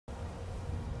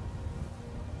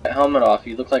Helmet off.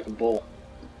 You look like a bull.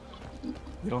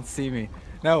 You don't see me.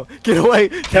 No, get away!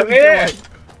 Come here!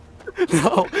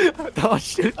 No, I'll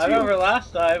shoot you. I remember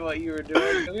last time what you were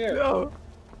doing. Come here.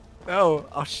 No,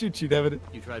 I'll shoot you, Devin.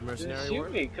 You tried mercenary Shoot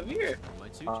work? me. Come here.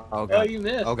 Might suit you. Oh god. Oh, you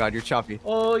missed. Oh god, you're choppy.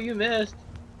 Oh, you missed.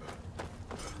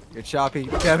 You're choppy,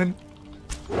 Devin.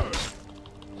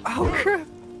 Oh crap!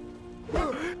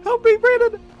 Help me,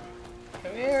 Brandon!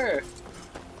 Come here.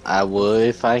 I would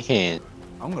if I can.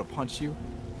 I'm gonna punch you.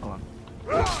 Hold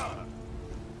on.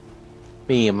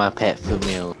 Me and my pet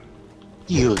familiar.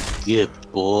 You a good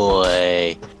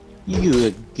boy. You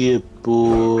a good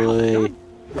boy.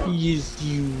 Yes,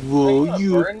 you will.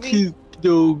 You a cute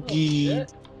doggy.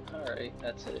 Alright,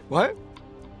 that's it. What?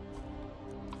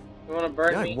 You wanna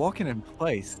burn You're me? like walking in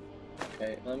place.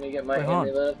 Okay, let me get my Wait, hold on.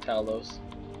 amulet of Talos.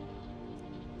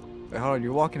 Wait, hold on,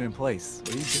 you're walking in place.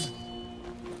 What are you doing?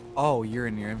 Oh, you're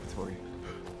in your inventory.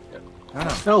 Yep. No,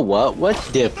 no. know what? What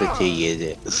difficulty is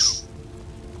it?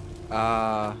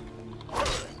 I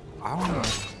don't know.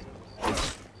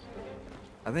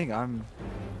 I think I'm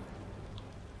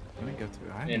gonna go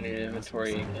to. I In haven't your even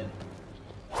inventory messed again.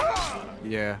 with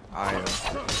this. Yeah,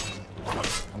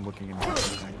 I'm looking in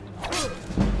everything.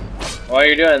 While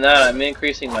you're doing that, I'm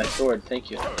increasing my sword. Thank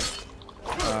you.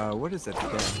 What is it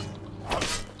again?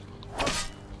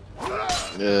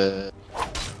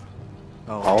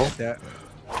 Oh? That.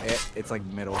 It's like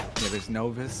middle. Yeah, there's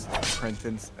novice,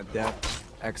 apprentice, adept,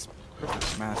 expert,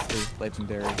 master,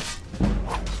 legendary.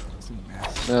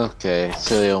 Master. Okay,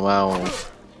 so the amount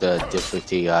the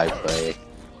difficulty I play.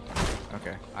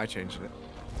 Okay, I changed it.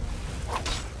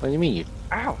 What do you mean?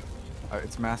 Ow!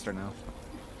 It's master now.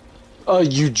 Oh,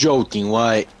 you joking,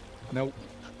 what? Nope.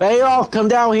 Peylorr, come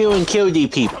down here and kill these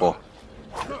people.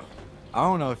 I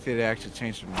don't know if it actually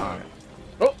changed or not.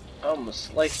 Oh, I almost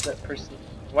sliced that person.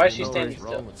 Why is she You know standing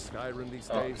what's still? wrong with Skyrim these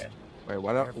Oh, days? okay. Wait,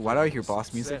 why do I hear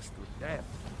boss music? Obsessed with death.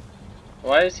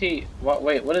 Why is he? What?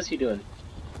 Wait, what is he doing?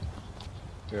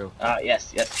 Ew. Ah,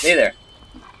 yes, yes. Stay there.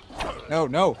 No,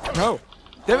 no, no!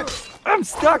 Damn it! I'm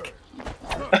stuck!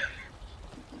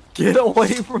 Get away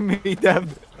from me,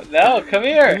 Dev! No, come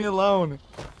Leave here. me alone!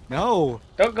 No!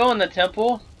 Don't go in the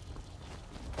temple.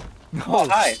 No! Oh,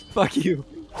 hi. Fuck you!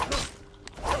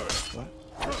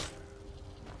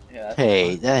 Yeah. That's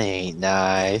Hey, that ain't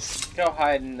nice. Go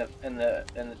hide in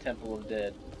the temple of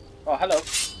dead. Oh, hello.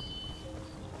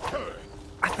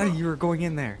 I thought you were going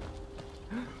in there.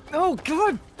 No,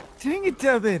 God! Dang it,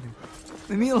 Devin!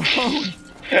 Leave me alone!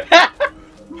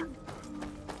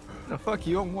 No, fuck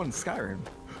you, I'm going to Skyrim.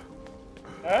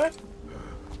 Huh?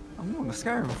 I'm going to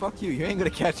Skyrim, fuck you. You ain't gonna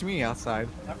catch me outside.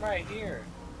 I'm right here.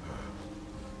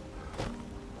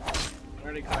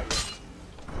 Already caught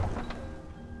you.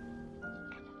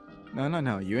 No, no,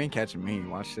 no, you ain't catching me.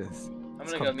 Watch this. I'm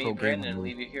It's gonna go called meet pro Brandon gamer and move.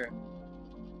 leave you here.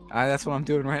 That's what I'm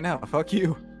doing right now. Fuck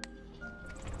you.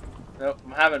 Nope,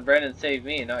 I'm having Brandon save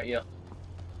me, not you.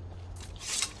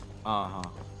 Uh-huh.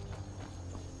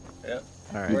 Yep.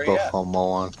 Alright. Where You you both at? home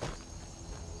on.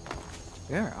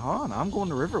 Yeah, hold on. I'm going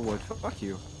to Riverwood. Fuck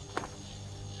you.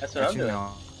 That's what I'm doing.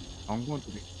 know, I'm going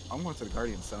to the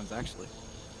Guardian Stones actually.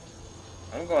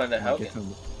 I'm going to When I get Helgen. to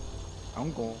him-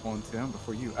 I'm going to him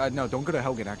before you. No, don't go to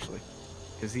Helgen actually,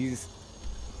 because he's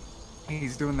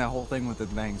doing that whole thing with the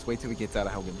things. Wait till he gets out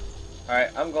of Helgen. Alright,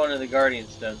 I'm going to the Guardian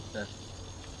Stones then.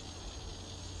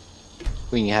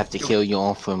 When you have to kill your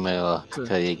own familiar because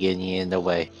you're getting in the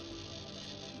way.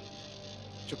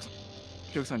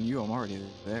 Joke's on you. I'm already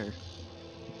there.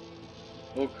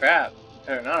 Oh crap.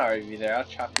 Better not already be there. I'll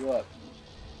chop you up.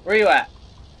 Where you at?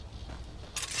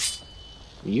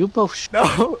 You both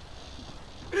No.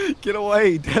 Get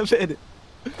away, Devin.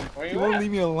 Where You you won't at?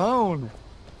 leave me alone.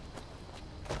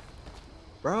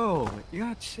 Bro, you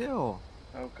gotta chill.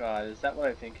 Oh god, is that what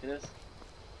I think it is?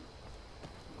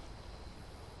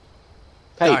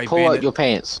 Hey, Aye, pull out bandit. your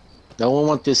pants. No one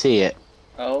wants to see it.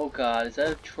 Oh god, is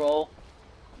that a troll?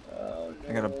 Oh no.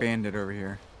 I got a bandit over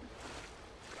here.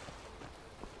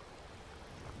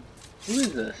 Who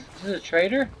is this? Is this a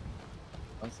trader?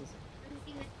 What's this?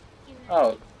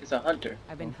 Oh, it's a hunter.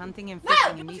 I've been hunting and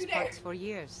fishing in these parts for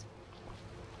years.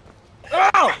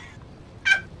 Oh!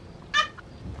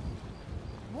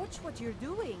 Watch what you're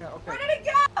doing. Yeah, okay. Where did it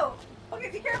go? Okay,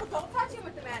 be careful. Don't touch him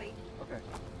with the Maddie. Okay.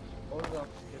 Hold up.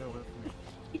 Get over from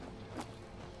me.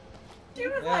 She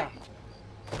was Yeah.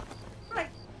 like,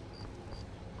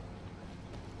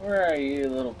 Where are you,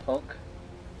 little punk?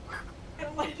 and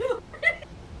I'm like, Oh.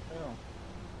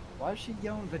 Why is she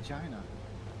yelling vagina?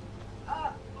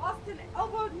 Austin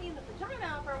elbowed me in the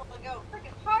vagina for a while ago.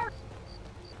 Freaking hard.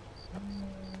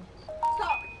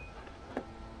 Stop.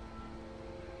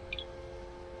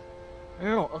 Ew,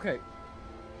 okay.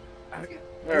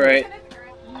 Alright.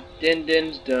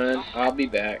 Din's done. I'll be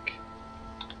back.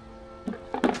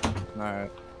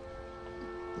 Alright.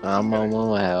 I'm on my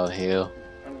way out here.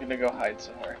 I'm gonna go hide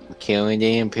somewhere. I'm killing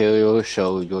the Imperial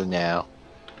soldier now.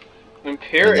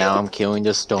 Imperial? And now I'm killing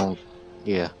the stone.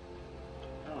 Yeah.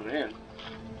 Oh man.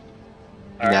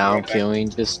 Now I'm killing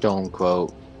the stone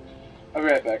crow. I'll be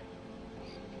right back.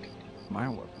 My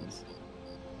weapons.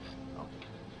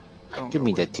 Oh. Give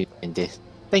me the two-handed.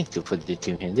 Thank you for the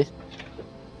two-handed.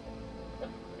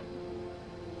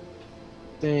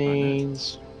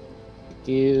 Thanks. Thank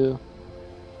you.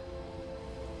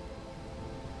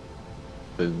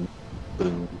 Boom,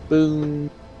 boom, boom.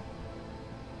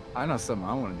 I know something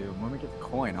I want to do. When we get the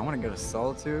coin, I want to go to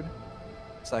Solitude,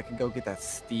 so I can go get that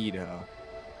steed,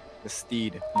 the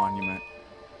steed monument,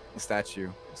 the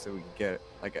statue, so we can get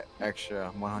like an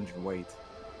extra 100 weight.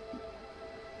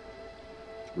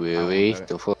 Really?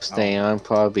 The first thing I'm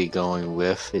probably going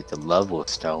with is the level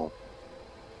stone.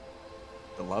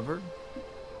 The lover?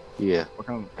 Yeah. What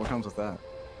comes with that?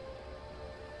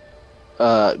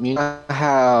 You know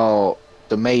how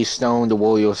the Mage Stone, the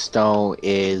Warrior Stone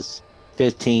is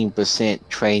 15%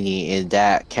 training in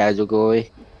that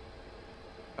category?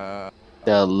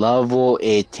 The level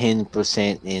is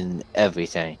 10% in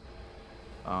everything.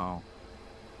 Oh.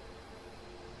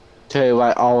 Tell you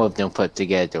what, all of them put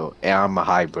together, and I'm a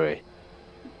hybrid.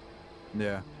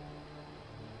 Yeah.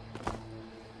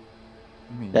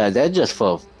 Yeah, that's just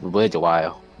for a little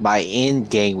while. My end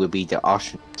game would be the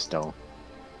Ocean Stone.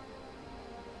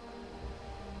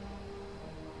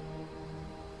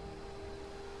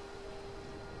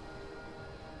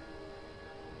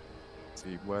 Let's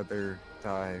see, weather,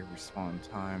 die, respawn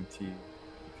time,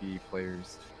 TP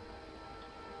players.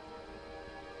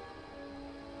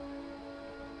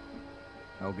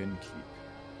 Elgin Keep.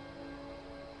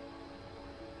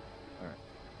 Alright.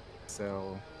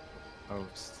 Sell.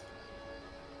 Host.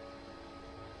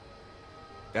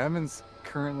 Davin's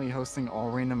currently hosting all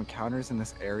random encounters in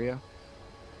this area.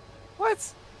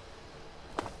 What?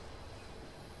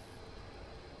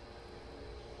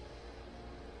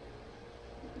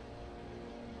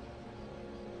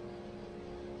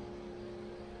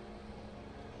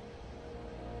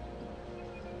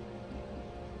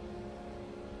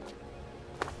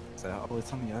 Oh,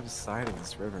 it's on the other side of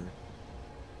this river.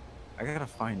 I gotta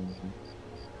find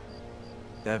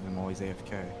Devin while he's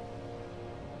AFK.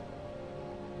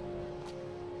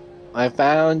 I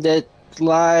found the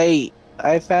light.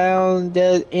 I found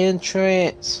the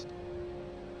entrance.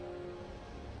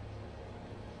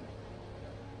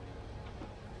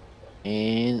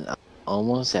 And I'm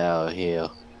almost out of here.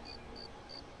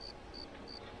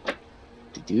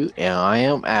 And I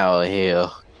am out of here.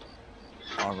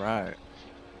 Alright.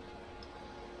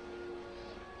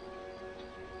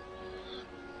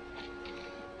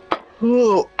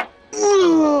 Oh.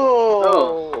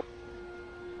 Oh.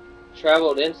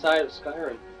 Traveled inside of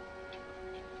Skyrim.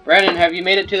 Brandon, have you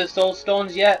made it to the Soul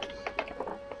Stones yet?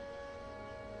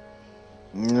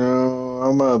 No,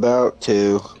 I'm about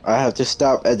to. I have to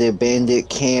stop at the bandit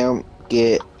camp,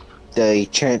 get the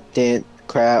enchanted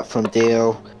crap from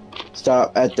there.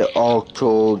 Stop at the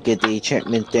altar, get the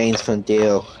enchantment things from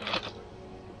there.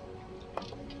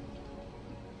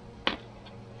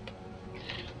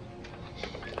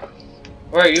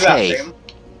 Where are you at, Sam?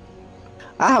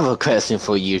 I have a question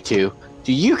for you two.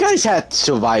 Do you guys have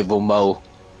survival mode?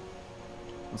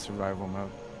 Survival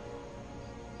mode?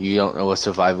 You don't know what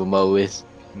survival mode is?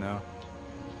 No.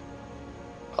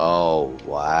 Oh,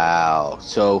 wow.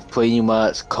 So pretty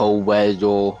much cold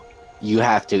weather, you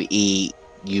have to eat,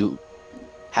 you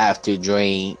have to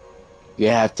drink, you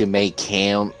have to make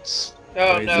camps,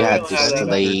 Oh, you no, have to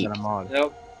sleep.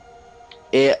 Nope.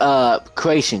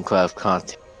 Creation Club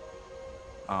content.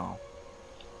 Oh.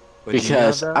 But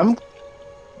Because I'm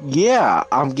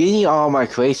getting all my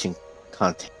creation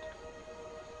content.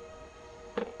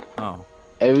 Oh.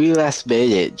 Every last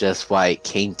minute just like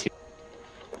came to.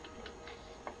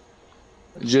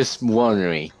 Just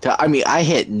wondering. I mean, I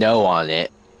hit no on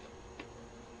it.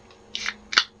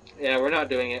 Yeah, we're not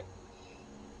doing it.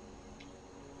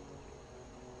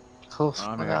 Costs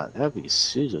not. That'd be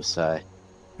suicide.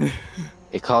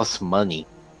 It costs money.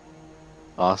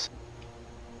 Awesome.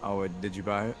 Oh, did you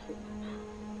buy it?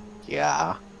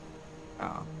 Yeah.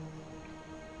 Oh.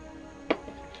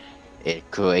 It's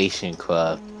Creation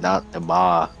Club, not the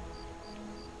mob.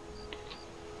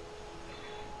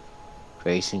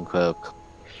 Creation Club.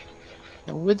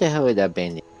 Now, where the hell is that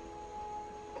bandit?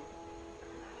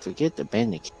 Forget the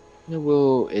bandit.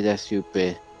 Well, is that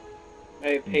stupid?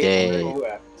 Hey, Dead.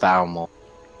 Falmo.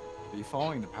 Are you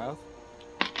following the path?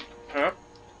 Huh?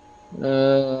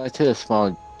 I took a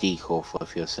small decal for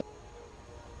yourself.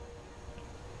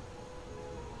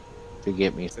 To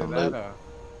get me So some that, loot.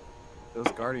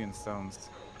 those guardian stones,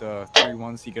 the 3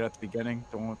 ones you get at the beginning,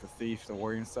 the one with the thief, the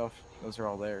warrior and stuff, those are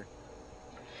all there.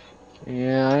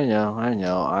 Yeah, I know.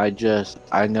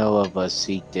 I know of a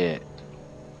secret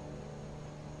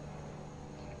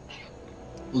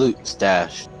loot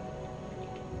stash.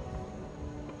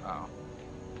 Oh.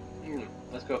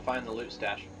 Let's go find the loot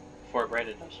stash before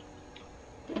Brandon does.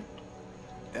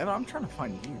 Dad, I'm trying to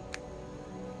find you.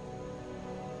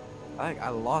 I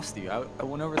lost you. I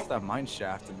went over to that mine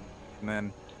shaft and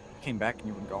then came back and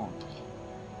you were gone.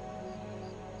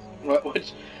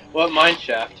 What mine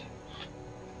shaft?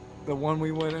 The one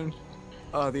we went in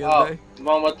the other day. The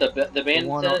one with the bandits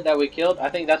one in it that we killed? I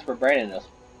think that's where Brandon is.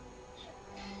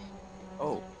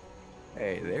 Oh.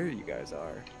 Hey, there you guys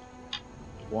are.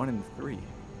 1 and 3.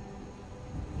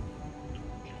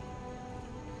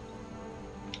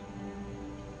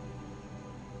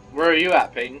 Where are you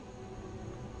at, Peyton?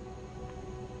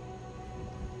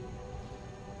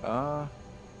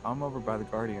 I'm over by the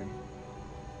guardian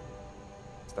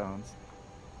stones.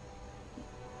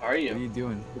 Are you? What are you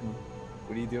doing?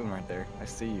 What are you doing right there? I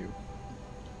see you.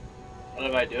 What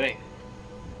am I doing?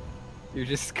 You're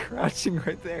just crouching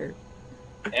right there.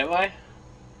 Am I?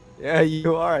 Yeah,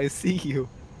 you are. I see you.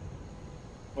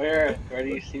 Where do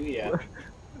you see me at?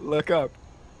 Look up.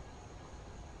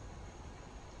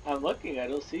 I'm looking, I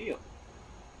don't see you.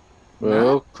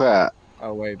 Oh crap.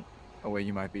 Oh wait,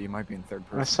 you might be in third I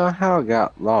person. somehow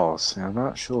got lost. I'm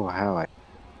not sure how I.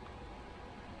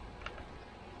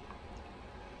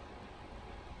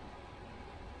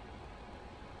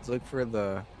 Let's look for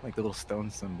the little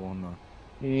stone symbol in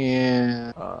the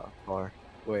Yeah. bar.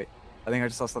 Wait, I think I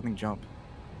just saw something jump.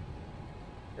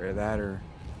 Or that, or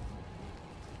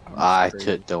I'm just I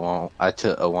crazy.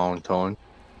 took a wrong turn.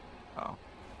 Oh.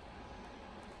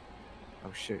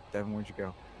 Oh shit, Devin, where'd you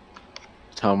go?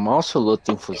 So I'm also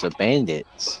looking for the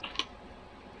bandits.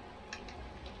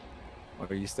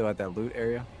 Are you still at that loot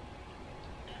area?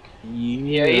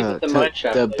 Yeah, he's at the mine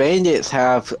shaft The place. bandits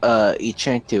have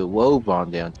enchanted robe on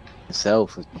them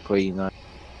themselves, which is pretty nice.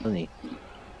 Funny.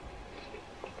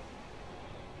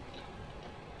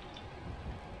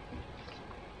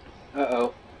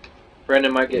 Uh-oh.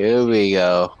 Brandon might get Here we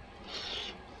go.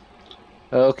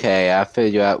 Okay, I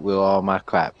figured out where all my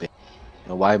crap is.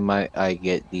 Now, why might I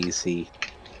get DC?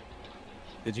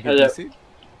 Did you get Hello. DC?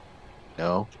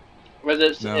 No. Was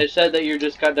it? No. It said that you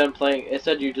just got done playing. It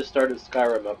said you just started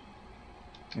Skyrim up.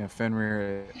 Yeah,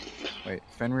 Fenrir. Wait,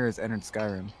 Fenrir has entered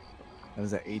Skyrim. That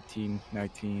was at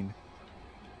 18:19.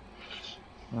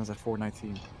 That was at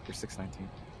 4:19 or 6:19.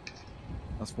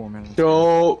 That's 4 minutes.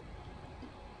 So.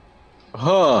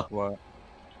 Huh. What?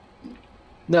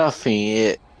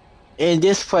 Nothing. In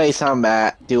this place I'm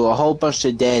at, do a whole bunch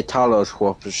of dead Talos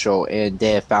for sure and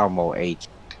dead Falmo age.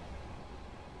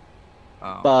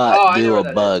 Oh. But Oh, I know do where a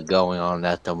that bug going on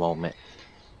at the moment.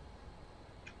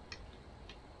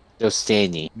 Just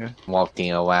standing, Yeah.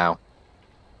 walking around.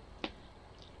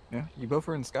 Yeah, you both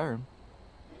were in Skyrim.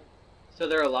 So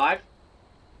they're alive?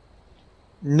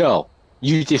 No,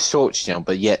 you just searched them,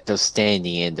 but yet they're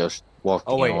standing and just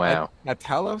walking Oh wait, around. at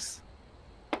Talos?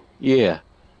 Yeah,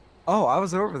 Oh, I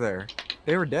was over there.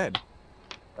 They were dead.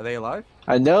 Are they alive?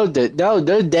 I know that. No,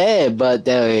 they're dead, but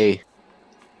they.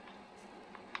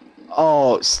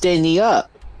 Oh, standing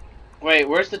up. Wait,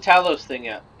 where's the Talos thing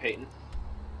at, Peyton?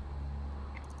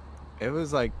 It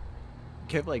was like,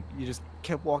 you just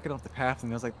kept walking off the path,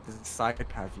 and there was like this side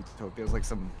path you took. There was like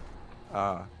some,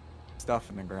 stuff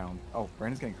in the ground. Oh,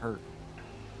 Brandon's getting hurt.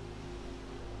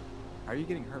 How are you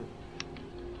getting hurt?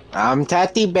 I'm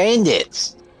Tati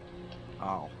Bandits.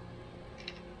 Oh.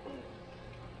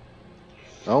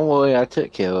 Don't worry, I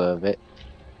took care of it.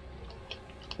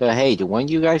 Hey, the one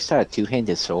you guys start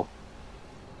two-handed sword.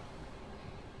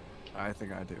 I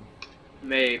think I do.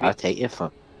 Maybe. I'll take it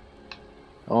from.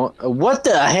 Oh, what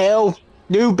the hell?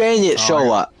 New bandits Oh,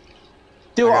 show I up.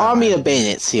 There are got army mine. of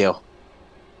bandits here.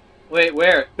 Wait,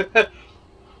 where?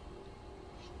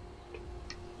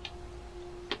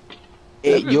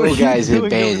 Your What are guys you are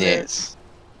doing over there? bandits.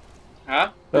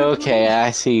 Huh? Okay, I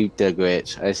see the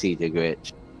glitch. I see the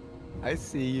glitch. I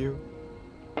see you.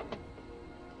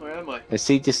 Where am I? I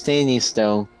see the standing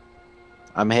stone.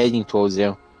 I'm heading towards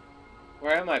them.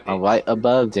 Where am I, Peyton? I'm right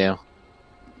above them.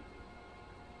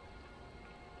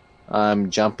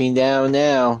 I'm jumping down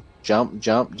now. Jump,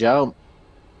 jump, jump.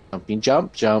 Jumping,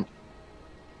 jump, jump.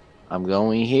 I'm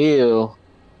going here.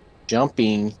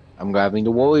 Jumping. I'm grabbing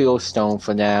the warrior stone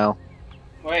for now.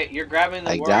 Wait, you're grabbing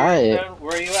the I warrior got it. stone?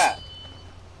 Where are you at?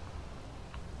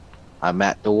 I'm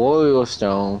at the warrior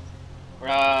stone.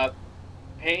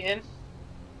 Peyton?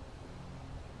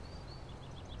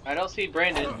 I don't see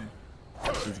Brandon.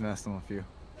 He's messing with you.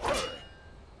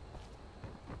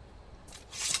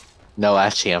 No,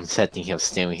 actually, I'm setting him,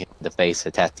 staring him in the face,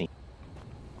 attacking.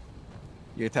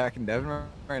 You attacking Devin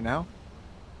right now?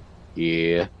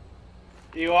 Yeah.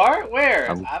 You are? Where?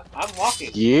 I'm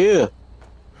walking. Yeah.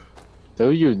 No,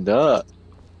 you're not.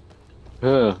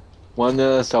 Huh. One of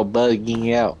us are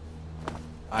bugging out.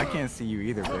 I can't see you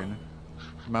either, Brandon.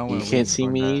 You can't see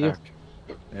me either?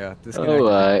 Yeah, disconnect.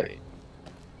 Alright.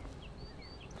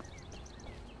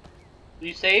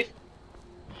 You safe?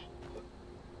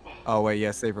 Oh wait,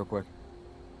 yeah, save real quick.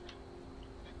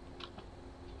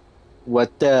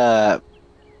 What the...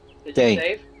 Did Dang. you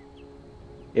save?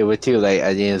 It was too late.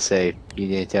 I didn't save. You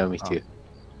didn't tell me to.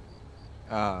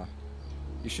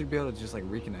 You should be able to just like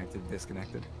reconnect it,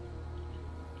 disconnected.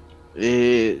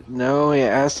 No, you're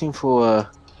asking for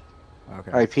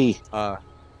Okay. IP.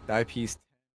 The IP's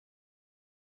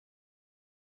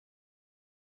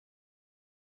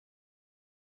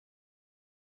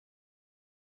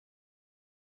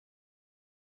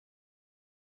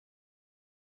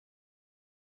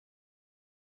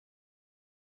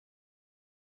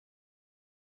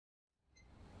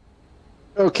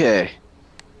Okay.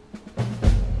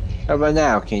 How about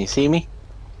now? Can you see me?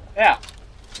 Yeah.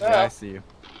 yeah, I see you.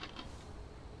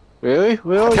 Really?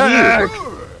 Where are you?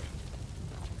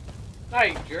 No,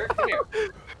 you jerk. Come here.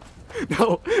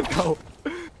 No, no.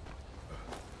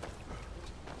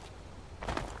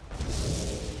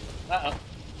 Uh-oh.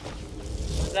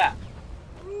 What's that?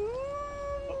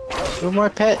 Where'd my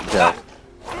pet go?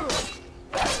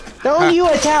 Don't you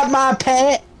attack my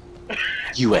pet!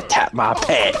 You attack my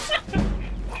pet!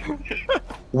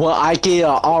 When I get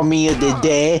an army of the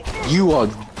dead, you are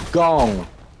gone.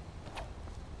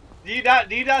 Do you not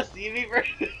see me, bro?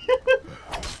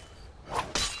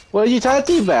 What are you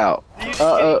talking about?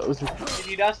 Did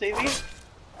you not see me?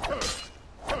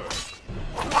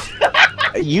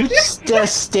 You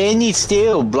just standing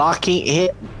still, blocking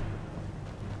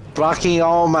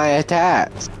all my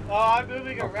attacks. Oh, I'm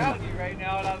moving around you right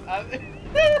now, and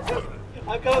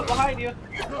I'm coming behind you.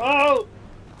 Oh!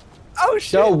 Oh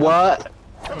shit! So what?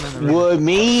 Would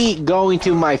me going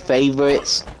to my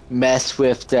favorites mess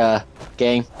with the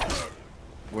game?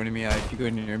 What do you mean? If you go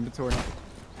in your inventory?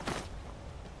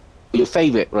 Your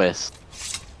favorite list.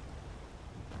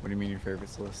 What do you mean your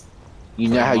favorites list? You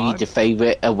know how you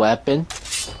favorite a weapon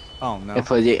Oh no. and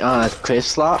put it on a crit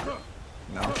slot?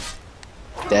 No.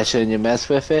 That shouldn't you mess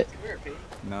with it? Come here, Pete.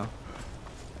 No.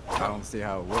 I don't see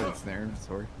how it would. It's in their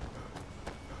inventory.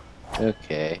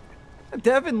 Okay.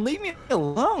 Devin, leave me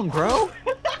alone, bro.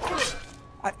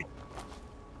 Let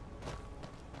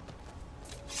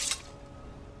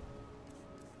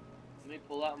me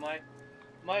pull out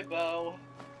my bow.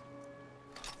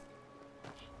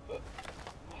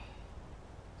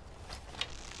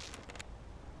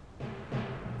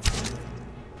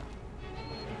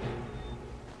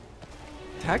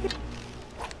 Tag it.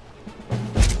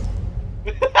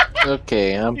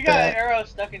 Okay, I'm You got an back. arrow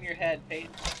stuck in your head, Peyton.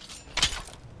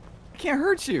 I can't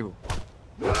hurt you.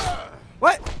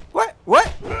 What? What?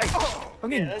 What? I'm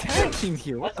getting let's tag get teamed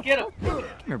here. What Let's the get fuck? him. Come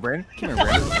here, Brandon. Come here,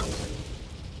 Brandon.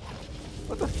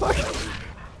 What the fuck?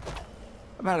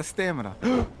 I'm out of stamina.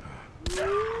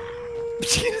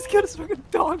 She just killed his fucking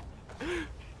dog.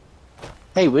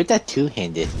 Hey, where'd that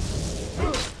two-handed?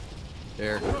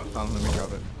 There. Let me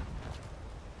drop it.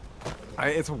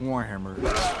 It's a Warhammer.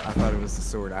 I thought it was the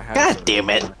sword. I had. God damn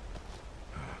it!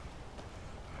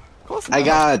 Close I enough.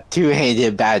 got a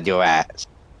two-handed battle axe.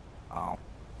 Oh,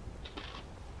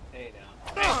 Hey,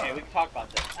 now. Hey, we can talk about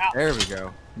this. Ow. there we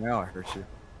go. Now I hurt you.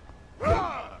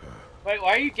 Wait,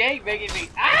 why are you gangbanging me?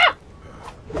 Ah!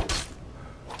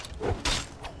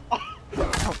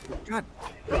 Oh, God.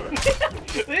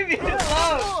 Leave me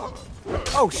alone!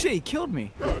 Oh shit, he killed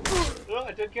me. Oh,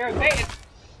 I took care of Peyton.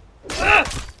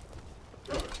 Ah!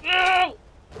 No!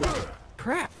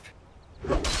 Crap.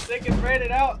 Taking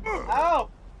Brandon out. Ow!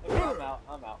 Okay, I'm out.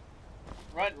 I'm out.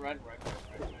 Run, run, run,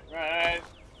 run, run,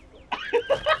 run.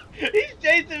 He's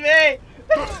chasing me!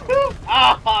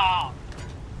 Ah!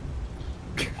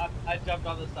 I jumped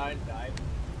on the side and died.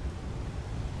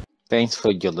 Thanks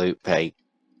for your loot, Pate.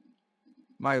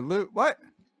 My loot. What?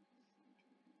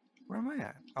 Where am I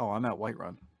at? Oh, I'm at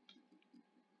Whiterun.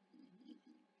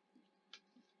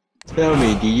 Tell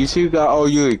me, do you still got all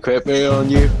your equipment on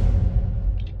you?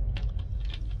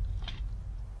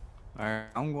 Alright,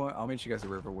 I'll meet you guys at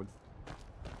Riverwood.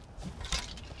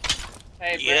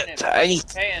 Hey, Yeah, Brandon. tiny.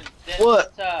 Peyton,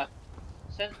 What?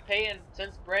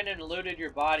 since Brandon looted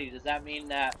your body, does that mean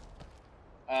that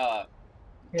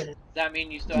that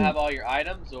mean you still have all your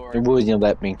items, or? It wouldn't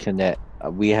let me connect.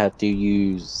 We have to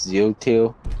use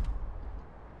Ziltil.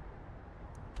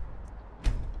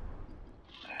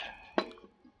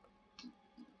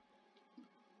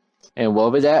 And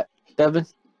what was that, Devin?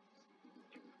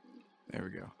 There we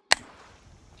go.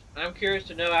 I'm curious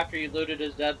to know after you looted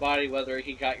his dead body whether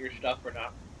he got your stuff or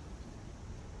not.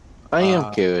 I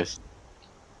am curious.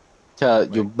 So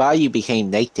your body became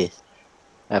naked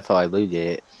after I looted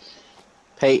it.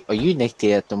 Hey, are you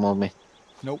naked at the moment?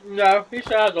 Nope. No, he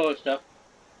still has all his stuff.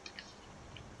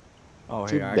 Oh,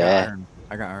 Too hey, bad.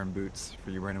 I got iron boots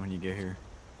for you, Brandon, when you get here.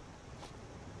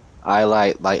 I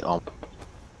like Oh.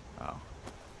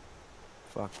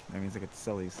 Fuck, that means I get to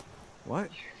sell these. What?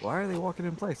 Why are they walking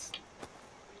in place?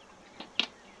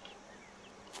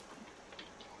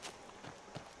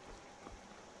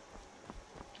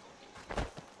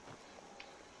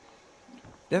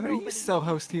 Devin, are you cell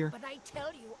host here? But I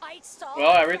tell you, I saw.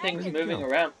 Well, everything's Where'd he moving go?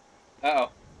 around. Uh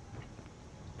oh.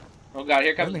 Oh god,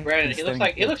 here comes Brandon, Brandon. he's He looks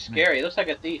standing like close. scary. He looks like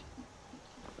a thief.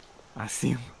 I see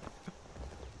him.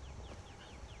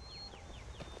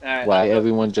 Alright. why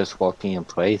everyone just walking in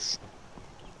place.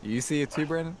 You see it too,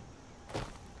 Brandon?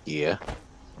 Yeah.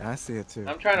 Yeah, I see it too.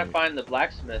 I'm trying to find the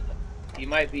blacksmith. He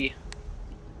might be.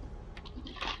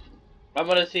 I'm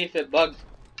gonna see if it bugs.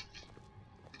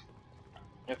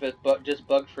 If it just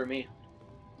bugged for me.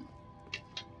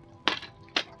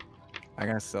 I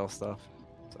gotta sell stuff.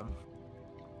 So.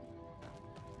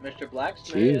 Mr.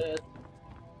 Blacksmith.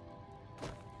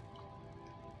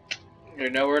 You're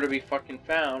nowhere to be fucking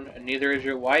found, and neither is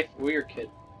your wife or your kid.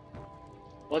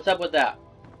 What's up with that?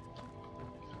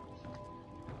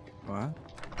 What?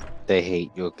 They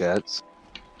hate your guts.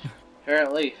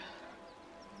 Apparently.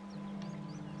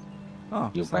 Oh,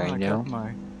 You so I bang now?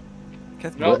 Nope.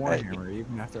 kept my warhammer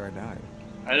even after I died.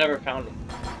 I never found him.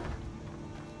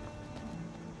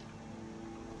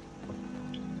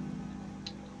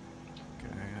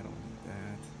 Okay, I don't need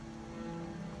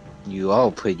that. You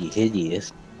all pretty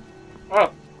hideous.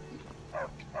 Oh.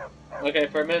 Okay,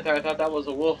 for a minute there, I thought that was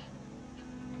a wolf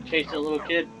chasing a little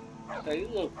kid. Like, you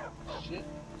little shit.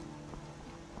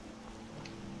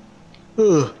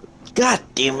 Ugh, God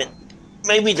damn it.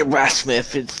 Maybe the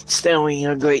blacksmith is stealing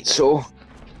a great soul.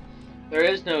 There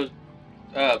is no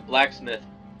blacksmith.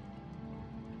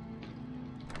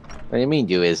 What do you mean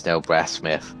there is no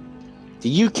blacksmith? Did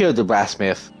you kill the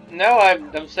blacksmith? No,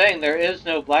 I'm saying there is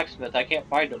no blacksmith. I can't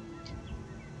find him.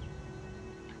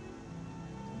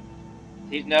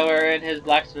 He's nowhere in his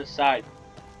blacksmith side.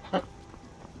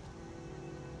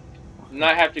 And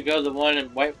I have to go the one in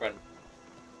Whiterun.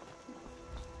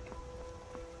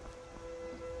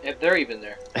 If they're even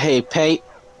there. Hey, Pate,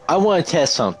 I want to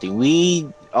test something. We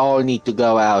all need to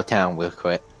go out of town real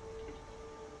quick.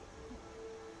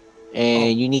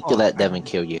 And you need to let Devin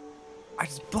kill you. I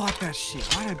just bought that shit.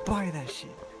 Why did I buy that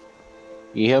shit?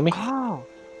 You hear me? Oh!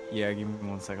 Yeah, give me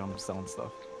 1 second. I'm selling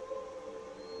stuff.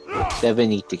 Devin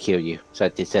need to kill you, so I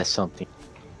have to test something.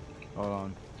 Hold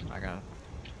on.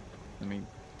 Let me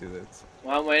do this.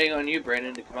 Well, I'm waiting on you,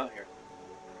 Brandon, to come out here.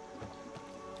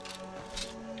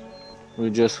 We're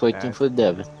just waiting for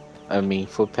Devin. I mean,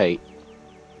 for Pate.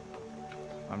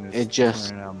 I'm It just-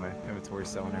 turning out my inventory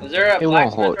selling Is everything. there a It won't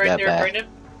blacksmith hold right that there, bad. Brandon?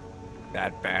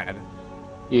 That bad.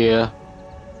 Yeah.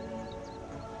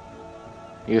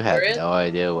 You have There is? no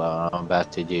idea what I'm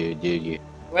about to do you?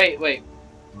 Wait a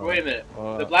minute.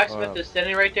 The blacksmith is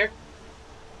standing right there?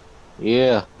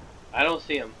 Yeah. I don't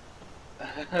see him.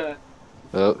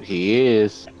 Oh, he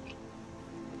is.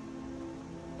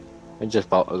 I just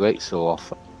bought a great saw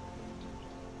off.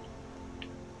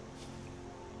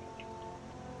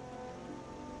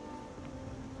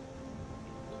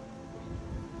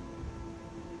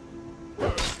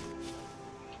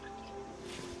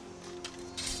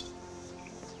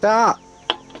 Stop!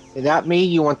 Is that me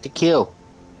you want to kill?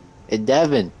 It's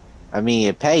Devin. I mean,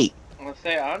 it's Pate. Let's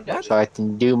say I'm dead. So I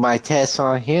can do my tests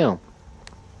on him.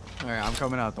 Alright, I'm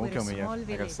coming out. Don't We're kill a me yet. small I gotta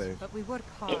village, save. but we work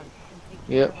hard and take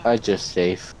care Yep, of I just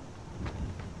saved.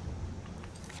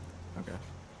 Okay.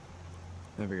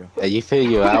 There we go. Yeah, you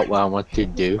figure out what I want to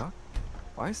do. Huh?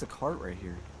 Why is the cart right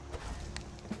here?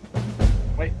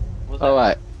 What's that?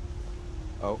 Alright,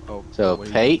 Oh. so what are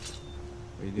you- Pate,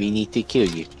 what are you we doing? need to kill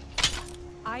you.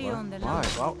 I What? own the Why? land.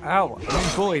 Oh, ow! I'm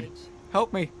being bullied.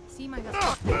 Help me! See my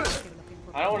husband.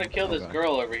 I don't want to kill this Okay.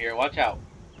 girl over here. Watch out.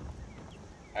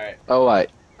 Alright. Alright,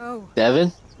 Oh,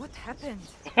 Devin, what happened?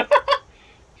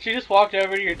 She just walked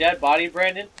over to your dead body,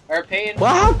 Brandon. Or Payne.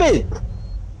 what happened?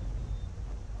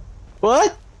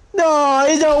 What? No,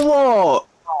 I don't want.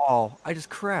 Oh, I just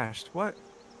crashed. What?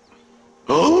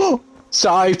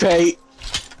 Sorry, Pate.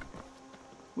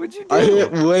 What'd you do?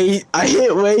 I hit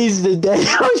Waze the day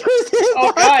I was hit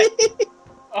Oh, by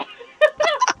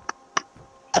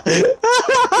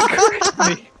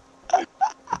God.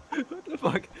 What the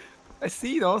fuck? I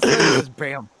see it all of a sudden, it's just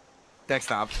bam. Deck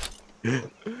stop.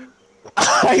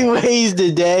 I raised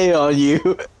the day on you.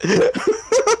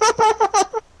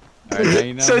 Alright, now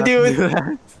you know So not to dude, do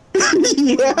that.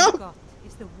 yeah. All we've got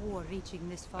is the war reaching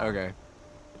this far. Okay.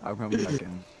 I'll come back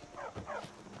in.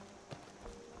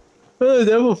 Oh,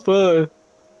 that was fun.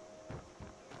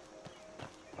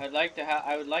 I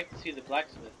would like to see the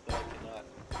blacksmith, but I cannot.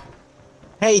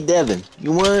 Hey Devin,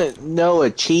 you want to know a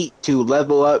cheat to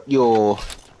level up your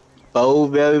bow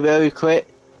very quick?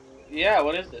 Yeah,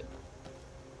 what is it?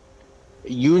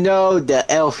 You know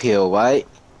the elf hill, right?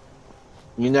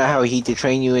 You know how he to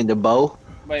train you in the bow?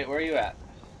 Wait, where are you at?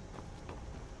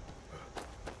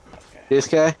 Okay. This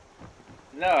guy?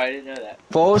 No, I didn't know that.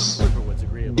 First,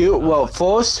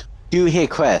 do his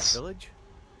quest. Village?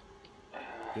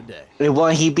 Good day. And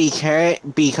when he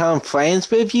become friends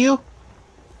with you,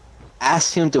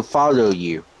 ask him to follow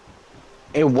you.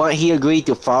 And when he agreed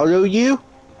to follow you,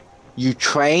 you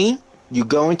train, you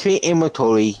go into your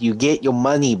inventory, you get your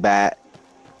money back,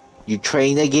 you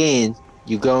train again,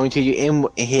 you go into your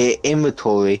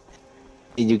inventory,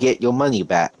 and you get your money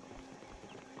back.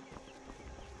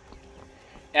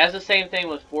 That's the same thing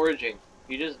with foraging.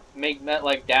 You just make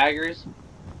like daggers.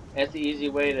 That's the easy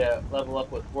way to level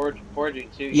up with foraging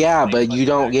too. Yeah, but you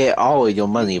don't get all of your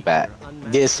money back.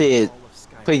 This is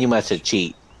pretty much a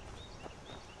cheat.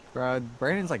 Bro,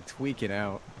 Brandon's like tweaking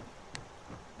out.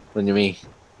 What do you mean?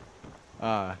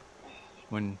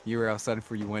 When you were outside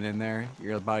before you went in there,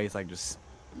 your body's like just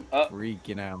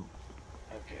freaking out.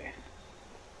 Okay.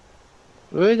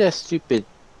 Where's that stupid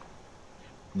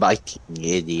Viking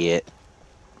idiot?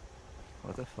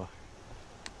 What the fuck?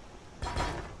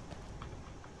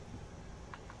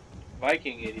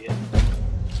 Viking idiot.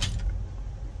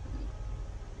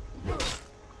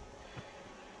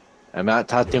 I'm not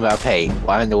talking about pay.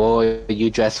 Why in the world are you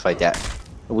dressed like that?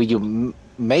 Will you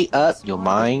make up your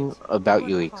mind about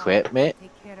your equipment?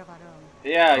 Take care of our own.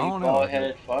 Yeah, you I don't know.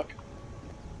 bald-headed fuck.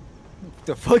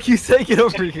 The fuck you say? Get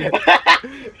over here.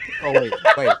 Oh wait.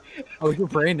 Oh, you're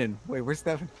Brandon. Wait, where's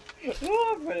Stefan?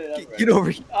 Oh, I'm running. Get over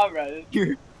here. I'm running.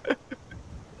 Here.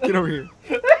 Get over here.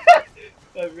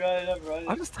 I'm running.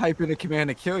 I'll just type in a command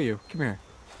to kill you. Come here.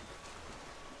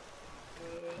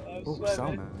 I'm Oh, swimming.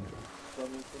 salmon.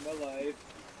 Swimming for my life.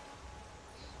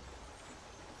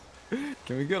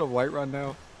 Can we get a white run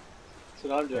now? That's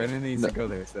what I'm doing. Brandon needs to go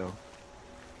there still.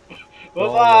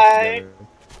 Bye-bye.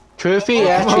 Truthfully, Oh,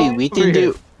 actually, we over did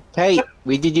here. do. Hey,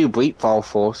 we did do Bleakfall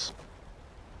first.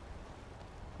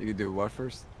 You can do what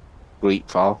first?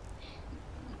 Bleakfall.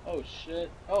 Oh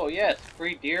shit. Oh yes,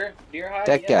 free deer hide.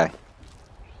 That yeah. guy.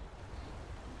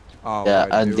 Oh, The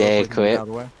what, do it undead quick and get clip. out of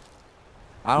the way?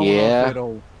 I don't know Yeah. if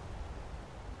it'll.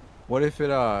 What if it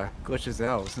glitches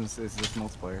out since it's just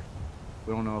multiplayer?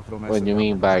 We don't know if it'll mess What do you it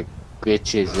mean by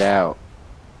glitches out?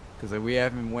 Because we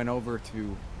haven't went over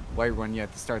to Whiterun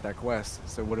yet to start that quest.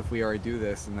 So what if we already do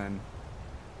this and then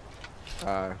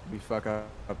we fuck up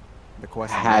the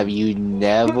quest? Have you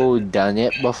never done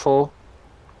it before?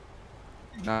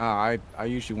 Nah, I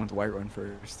usually went to Whiterun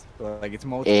first. But like it's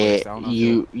multiplayer. So I don't know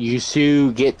if You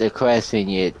soon get the quest and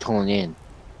you turn in.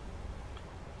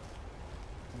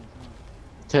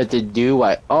 To do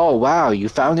like, oh wow, you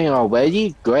found it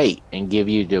already? Great, and give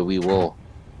you the reward.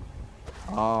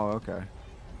 Oh, okay.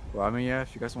 Well, I mean, yeah,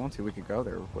 if you guys want to, we could go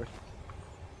there real quick.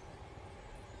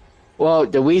 Well,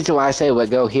 the reason why I say we'll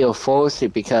go here first is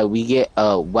because we get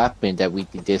a weapon that we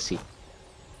can just see.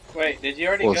 Wait, did you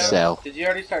already Or go? sell. Did you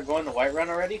already start going to Whiterun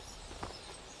already?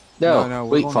 No,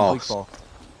 we're Bleak going to Falls.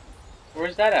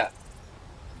 Where's that at?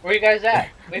 Where you guys at?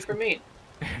 Wait for me.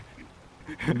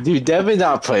 Dude, Devin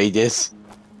not play this.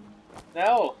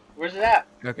 No, where's it at?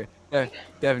 Okay. Yeah,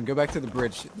 Devin, go back to the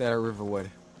bridge that at Riverwood,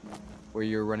 where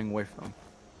you're running away from.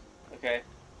 Okay.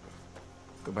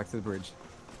 Go back to the bridge.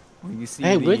 When you see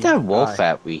Hey, the, where's that wolf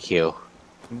at we kill?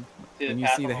 See When you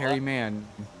path see on the hairy left? man,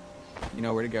 you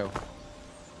know where to go.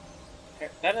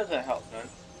 That doesn't help, man.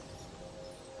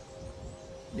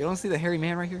 You don't see the hairy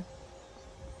man right here?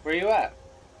 Where you at?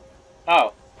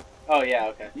 Oh. Oh yeah,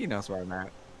 okay. He knows where I'm at.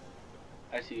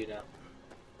 I see you now.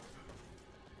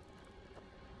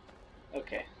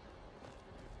 Okay.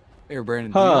 Hey,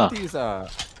 Brandon, Huh. do you want these,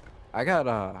 I got,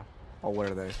 oh, what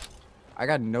are they? I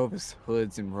got Novus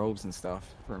hoods and robes and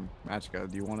stuff from Magica.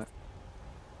 Do you want it?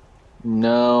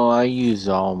 No, I use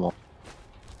armor.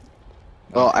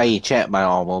 Well, Okay. I enchant my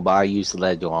armor, but I use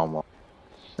leather armor.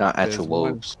 Not actual There's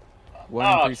one- robes. One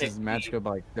Oh, increases take- Magica by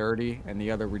like 30, and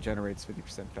the other regenerates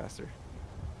 50% faster.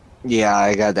 Yeah,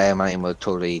 I got that in my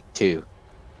inventory too.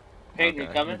 Peyton, you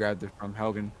You coming? grabbed it from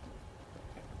Helgen.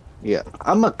 Yeah,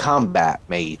 I'm a combat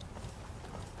maid.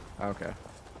 Okay.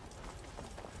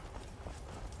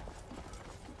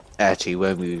 Actually,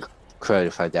 when we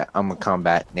clarify that, I'm a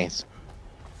combat next.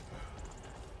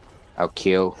 I'll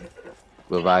kill,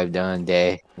 revive the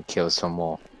undead, and kill some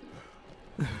more.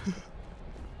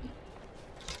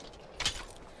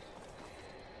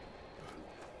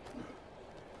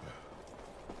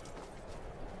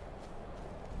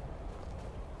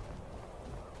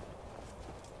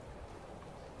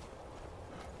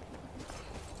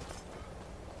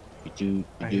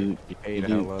 I hate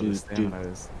how low the stamina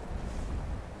is.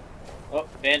 Oh,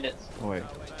 bandits. Oh, wait.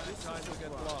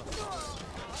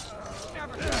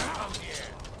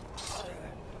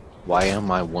 Why am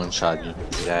I one-shotting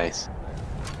these guys?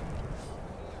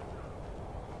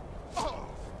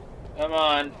 Come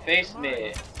on, face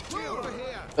me.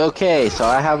 Okay, so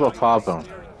I have a problem.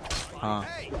 Huh.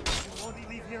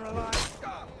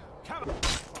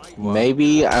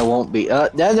 Maybe I won't be.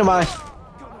 Never mind.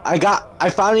 I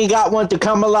finally got one to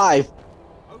come alive.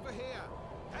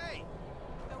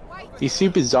 These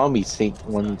stupid zombies think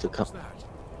wanting to come.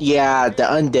 Yeah, the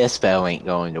undead spell ain't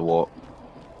going to work.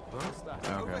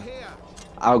 Okay.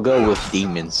 I'll go with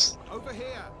demons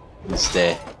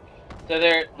instead. So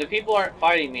the people aren't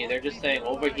fighting me, they're just saying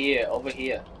over here, over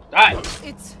here. Die!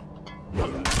 It's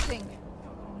nothing.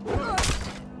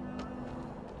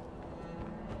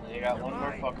 You got one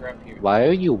more fucker up here. Why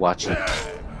are you watching?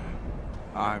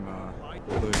 I'm,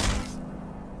 looting this.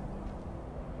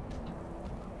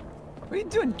 What are you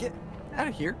doing? Get out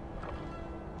of here.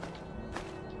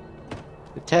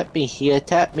 Attack me, he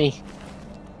attacked me.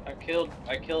 I killed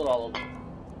all of them.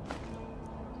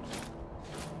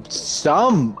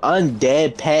 Some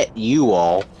undead pet you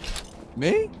all.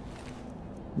 Me?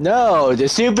 No, the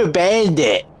super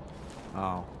bandit.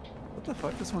 Oh. What the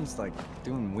fuck? This one's like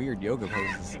doing weird yoga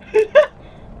poses.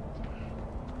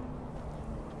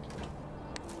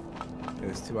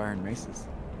 There's 2 iron maces.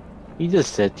 He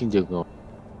just said things are going.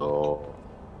 Oh.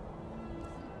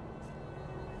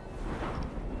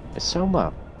 It's so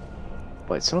much.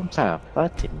 But sometimes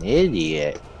fucking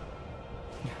idiot.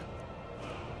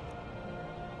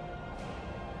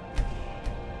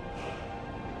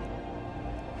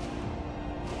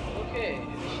 Okay,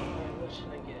 what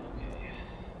should I get?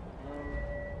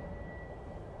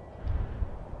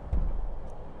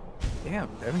 Okay. Damn,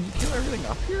 Devin, you kill everything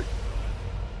up here?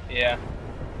 Yeah.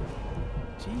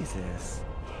 Jesus.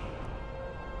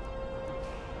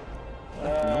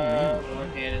 No,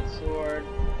 One-handed sword.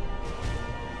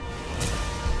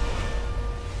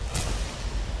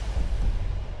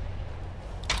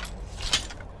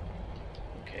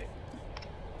 Okay.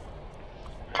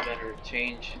 I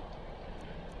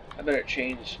better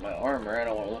change my armor. I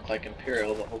don't want to look like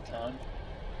Imperial the whole time.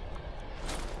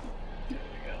 There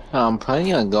we go. I'm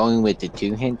planning on going with the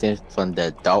two-handed from the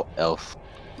adult elf.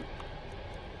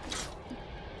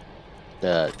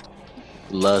 The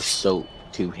love soap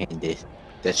two-handed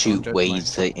that shoot judge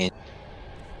waves my- in.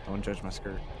 Don't judge my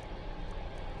skirt.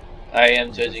 I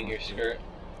am judging your skirt.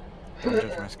 Don't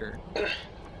judge my skirt.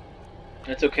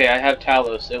 It's okay, I have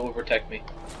Talos, it will protect me.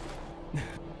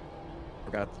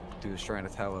 Forgot to do a shrine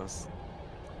of Talos.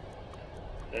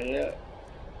 Yeah. There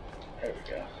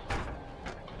we go.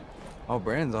 Oh,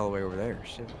 Brandon's all the way over there.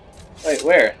 Shit. Wait,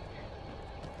 where?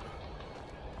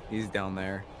 He's down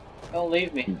there. Don't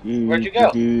leave me. Where'd you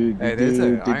go? Hey, there's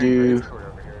an iron greatsword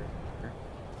over here.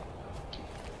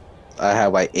 I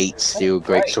have like 8 steel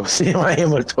great swords in my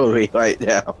inventory right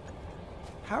now.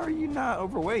 How are you not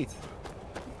overweight?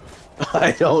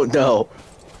 I don't know.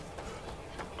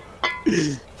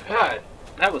 God,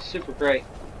 that was super great.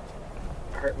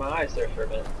 I hurt my eyes there for a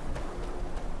minute.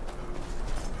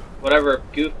 Whatever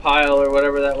goof pile or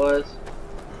whatever that was.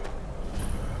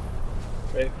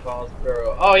 Great Falls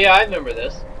Burrow. Oh yeah, I remember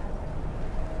this.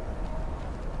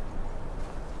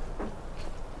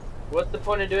 What's the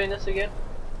point of doing this again?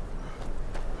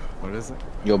 What is it?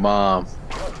 Your mom.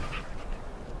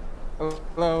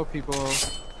 Hello, people.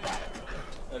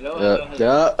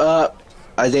 Hello?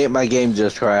 I think my game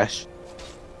just crashed.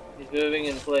 He's moving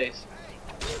in place.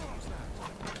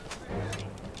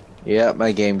 Yeah,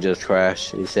 my game just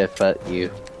crashed. It said fuck you.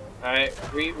 Alright,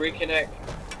 reconnect.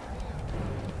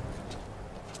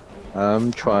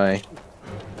 I'm trying.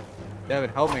 Devin,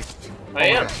 help me. I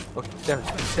am. Look,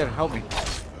 Devin, help me.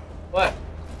 What?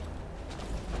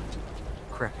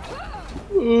 Crap.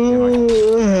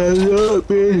 Oh,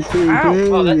 that's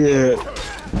you.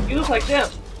 You look like them.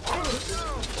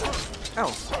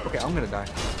 Ow. Okay, I'm gonna die.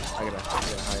 I gotta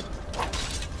hide.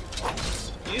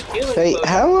 You healing Hey, clothes.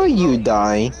 how are you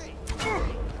dying?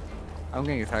 I'm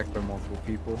getting attacked by multiple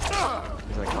people.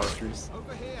 There's like archers.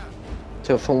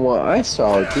 So from what I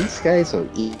saw, these guys are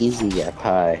easy at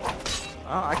pie.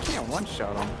 I can't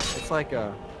one-shot them. It's like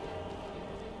I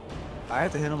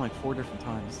have to hit them like 4 different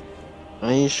times.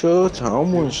 Are you sure?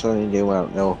 I'm one-shotting them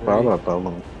out, no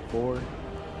problem. 4.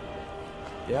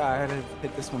 Yeah, I had to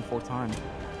hit this one 4 times.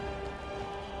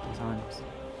 4 times.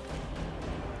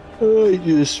 I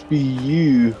just be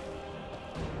you.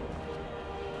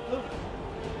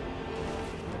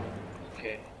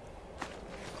 Okay.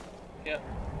 Yep.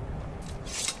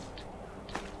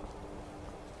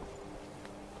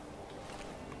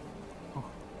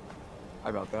 I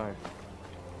about died.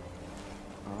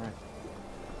 Alright.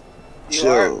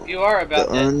 You are about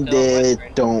the that.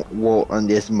 undead don't walk on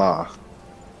this map.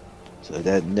 So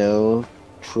that no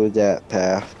for that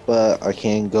path, but I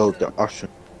can go the option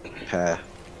path.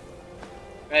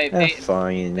 Hey, That's Peyton,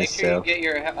 fine in make sure you itself. get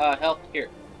your health here.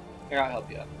 Here, I'll help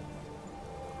you out.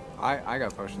 I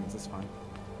got potions, it's fine.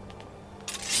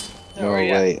 No where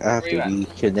you way, at? I have Where you to at?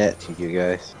 reconnect to you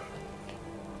guys.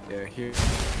 Yeah, here.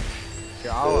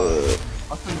 Here,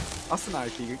 I'll send out a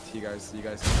key to you guys so you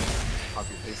guys can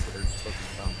copy and paste it or just look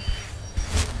it down.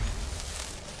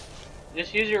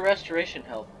 Just use your restoration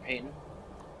health, Peyton.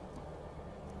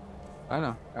 I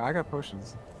know. I got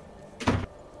potions.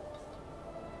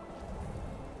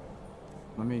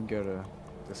 Let me go to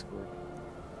Discord.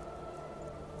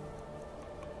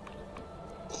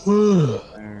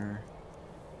 There.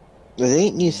 I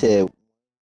think you said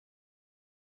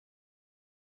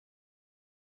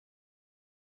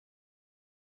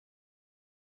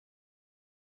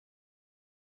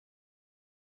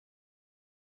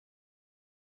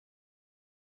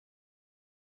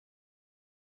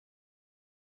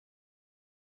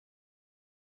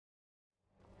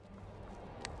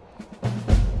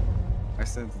I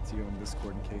sent it to you on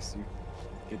Discord in case you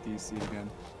get DC again.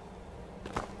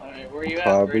 Alright, where you at,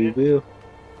 probably Brandon?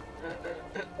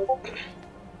 will.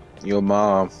 Your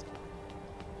mom.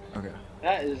 Okay.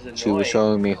 That is annoying. She was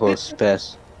showing me her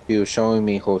special. She was showing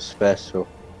me her special.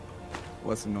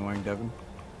 What's annoying, Devin?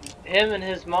 Him and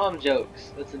his mom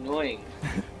jokes. That's annoying.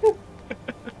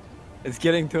 It's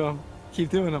getting to him. Keep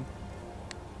doing them.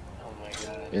 Oh my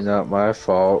god. It's not my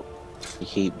fault. You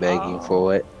keep begging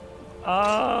for it.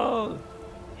 Oh.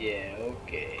 Yeah,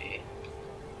 okay.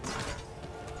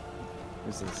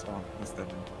 Who's this? Oh, that's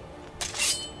Devin.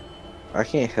 I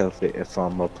can't help it if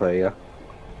I'm a player.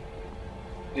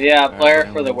 Yeah, player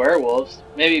Brandon. for the werewolves.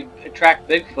 Maybe attract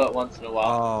Bigfoot once in a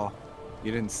while. Oh,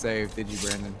 you didn't save, did you,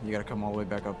 Brandon? You gotta come all the way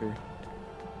back up here.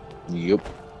 Yup.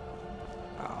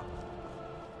 Oh.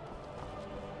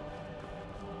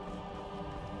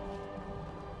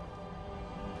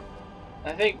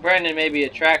 I think Brandon maybe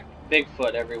attract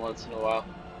Bigfoot every once in a while.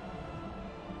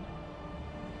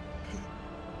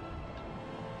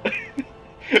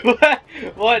 What?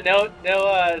 What?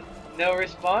 No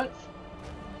response?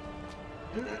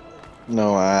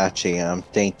 No, actually, I'm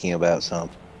thinking about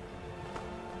something.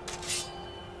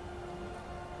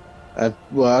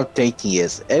 What I'm thinking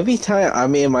is, every time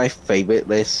I'm in my favorite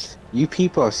list, you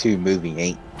people are still moving,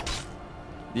 ain't?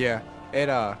 Yeah, it,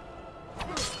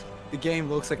 the game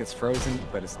looks like it's frozen,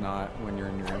 but it's not when you're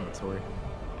in your inventory.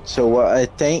 So what I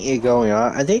think is going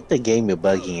on, I think the game is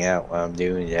bugging out while I'm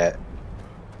doing that.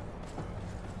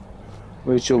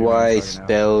 Which is Maybe why I'm it bugging out.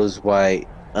 spells why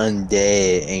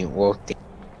undead ain't working.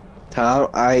 Tom,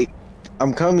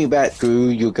 I'm coming back through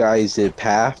you guys'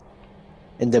 path,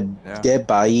 and the Yeah. dead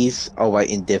bodies are like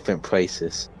in different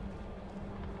places.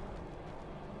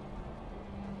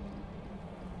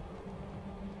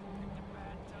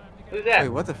 Who's that? Wait,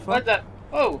 what the fuck? What the?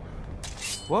 Oh!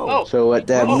 Whoa. Oh! So what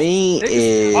that Oh, means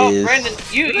they Oh, is... Brandon,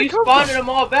 Where'd they you come spawned from? them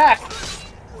all back.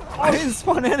 I didn't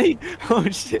spawn any. Oh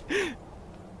shit.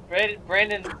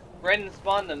 Brandon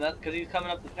spawned them. That's because he's coming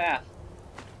up the path.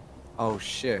 Oh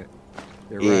shit.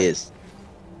 You're right. is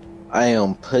I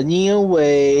am putting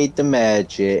away the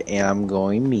magic and I'm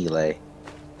going melee.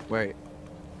 Wait.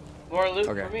 More loot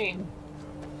Okay. for me.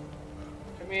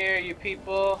 Come here, you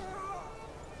people.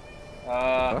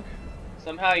 Fuck?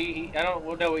 Somehow I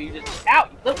don't know what you just. Ow!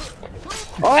 Look.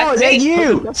 Oh, That's that me.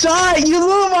 you! Sorry, you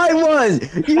love my one!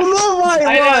 You love my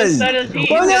I know, one! so does he.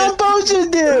 What am I supposed to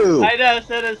do? I know,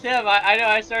 so does him. I know.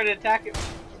 I started attacking.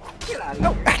 Get out of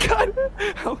Oh here. my god.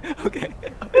 Oh, okay.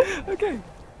 Okay.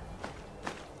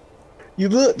 You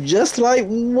look just like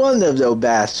one of those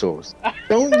bastards.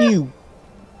 Don't you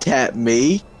tap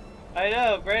me. I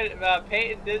know, Brandon.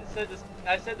 Peyton said this.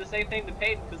 I said the same thing to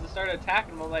Peyton because I started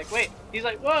attacking him. I'm like, wait. He's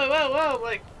like, whoa, whoa, whoa. I'm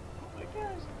like, oh my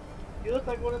gosh, you look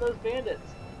like one of those bandits.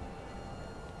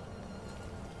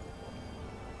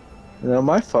 Not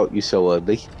my fault you so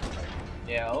ugly.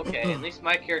 Yeah, okay. At least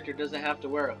my character doesn't have to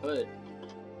wear a hood.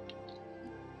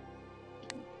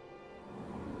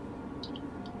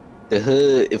 The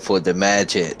hood for the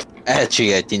magic.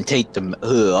 Actually, I can take the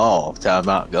hood off, so I'm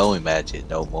not going magic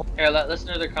no more. Here,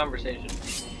 listen to their conversation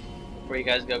before you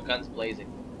guys go guns blazing.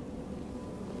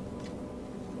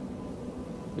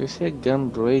 You said gun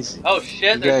blazing. Oh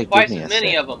shit, there's twice as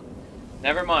many of them.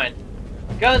 Never mind.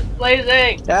 Guns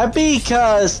blazing!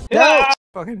 Because no.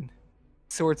 Fucking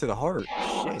sword to the heart.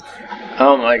 Shit.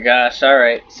 Oh my gosh,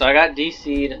 alright. So I got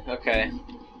DC'd. Okay.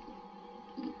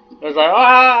 It was like,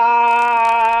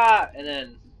 ah! And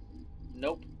then,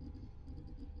 nope.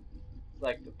 It's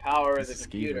like the power of the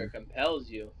computer compels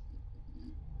you.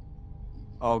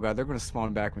 Oh god, they're gonna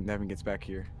spawn back when Devin gets back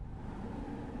here.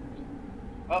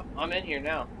 Oh, I'm in here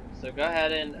now. So go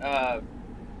ahead and, I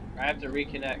have to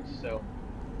reconnect, so.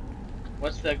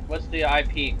 What's the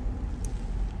IP?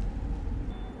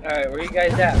 Alright, where are you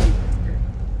guys at?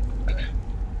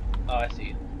 Oh, I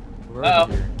see. Uh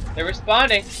oh, they're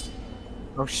responding.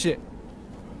 Oh shit.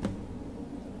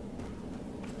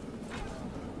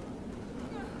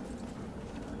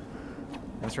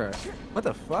 That's right. What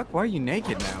the fuck? Why are you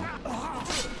naked now?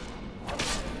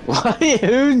 Why?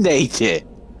 Who naked?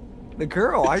 The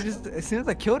girl. As soon as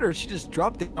I killed her, she just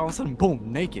dropped it. All of a sudden,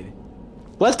 boom, naked.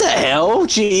 What the hell?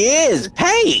 She is.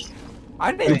 Hey.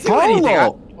 I didn't do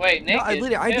anything. Wait, naked?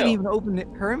 No, I didn't even open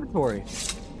her inventory.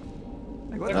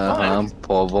 Like, what the fuck?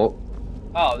 Paul.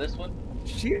 Oh, this one?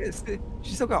 She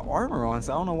still got armor on,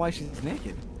 so I don't know why she's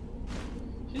naked.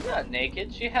 She's not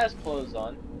naked. She has clothes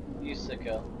on. You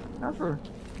sicko. Not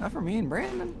for me and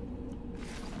Brandon.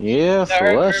 Yeah,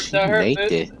 for us, she's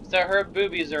naked. So her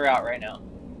boobies are out right now.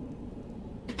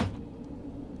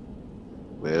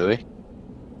 Really?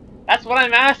 That's what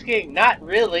I'm asking. Not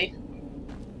really.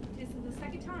 This is the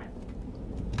second time.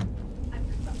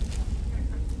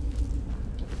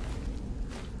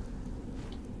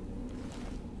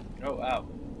 Oh wow,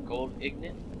 gold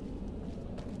ignet.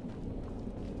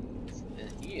 Then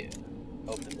here,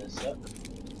 open this up.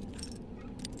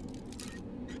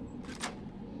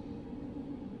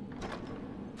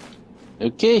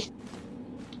 Okay.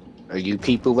 Are you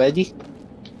people ready?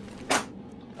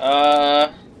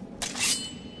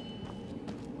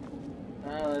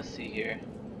 Let's see here.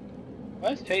 Why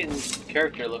does Peyton's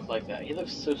character look like that? He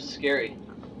looks so scary.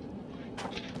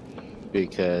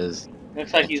 Because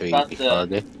looks like he's about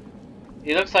to.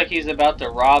 He looks like he's about to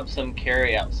rob some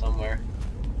carryout somewhere.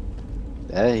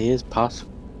 That is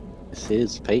possible. This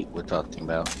is Pate we're talking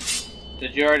about.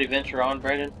 Did you already venture on,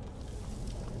 Brandon?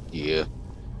 Yeah.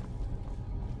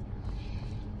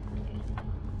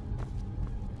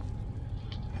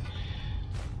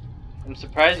 I'm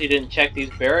surprised you didn't check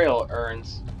these burial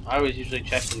urns. I always usually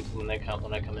check these when I come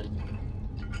in.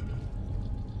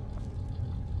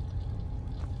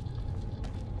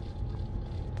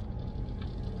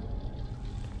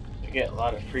 I get a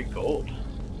lot of free gold.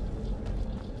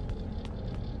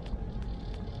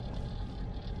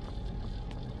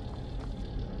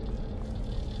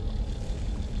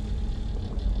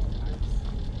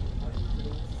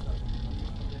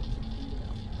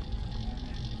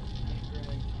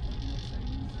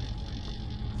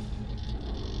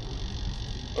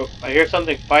 Oh, I hear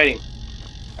something fighting.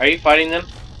 Are you fighting them?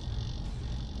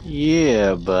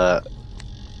 Yeah, but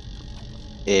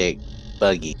it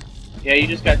buggy. Yeah, you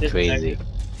just got disconnected. Crazy.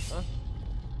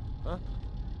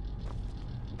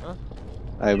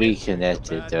 I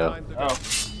reconnected though. Oh.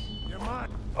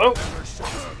 Oh!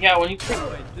 Yeah, when you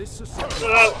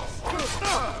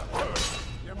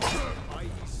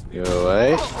You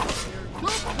alright?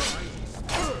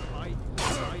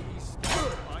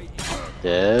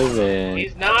 Devin.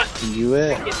 He's not. You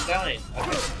at? Freaking dying.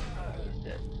 Okay.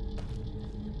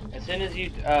 As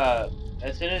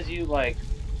soon as you like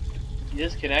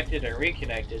disconnected and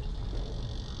reconnected,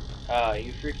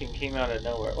 you freaking came out of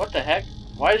nowhere. What the heck?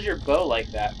 Why is your bow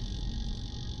like that?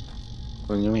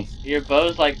 What do you mean? Your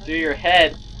bow's like through your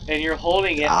head, and you're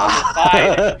holding it on the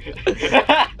side.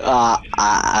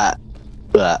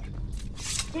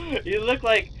 You look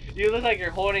like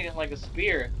you're holding it like a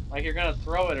spear, like you're gonna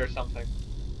throw it or something.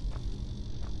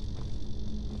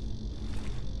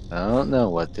 I don't know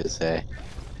what to say.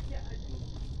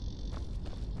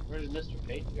 Where did Mr.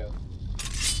 Peyton go?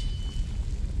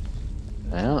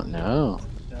 I don't know.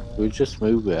 We just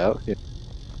move out here.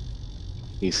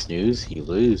 He snooze, he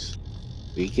lose.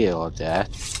 We get all that.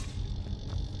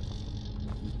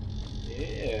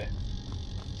 Yeah.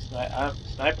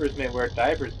 Snipers may wear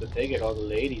diapers, but they get all the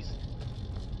ladies.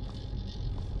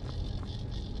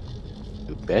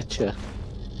 You betcha.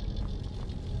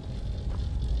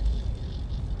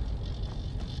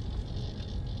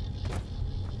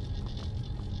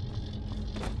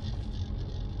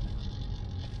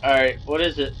 Alright, what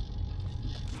is it?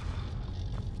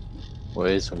 What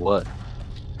is what?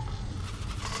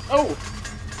 Oh!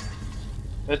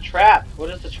 The trap. What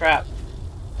is the trap?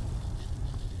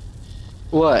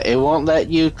 What? It won't let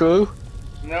you through?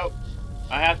 Nope.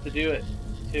 I have to do it,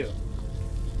 too.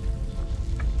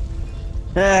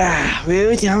 Ah,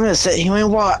 really? I'm gonna sit here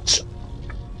and watch.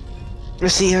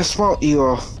 Let's see how smart you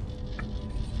are.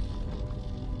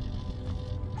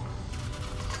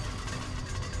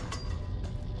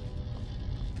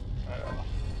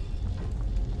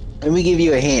 Let me give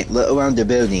you a hint. Look around the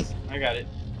building. I got it.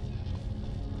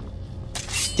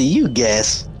 Do you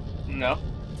guess? No.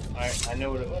 I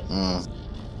know what it was.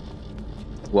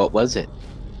 What was it?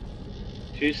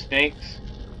 2 snakes.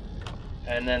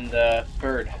 And then the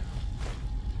bird.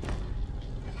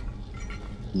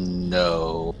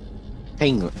 No.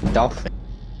 Penguin. Dolphin.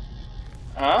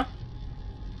 Huh?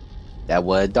 That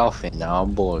was a dolphin. Now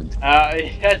I'm bored.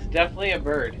 That's definitely a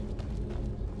bird.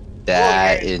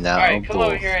 That is not Alright, a come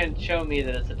over bull. here and show me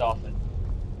that it's a dolphin.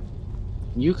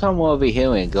 You come over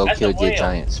here and go That's kill a the whale.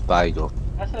 giant spider.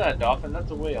 That's not a dolphin, that's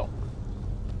a whale.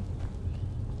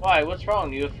 Why? What's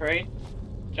wrong? You afraid?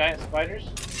 Giant spiders?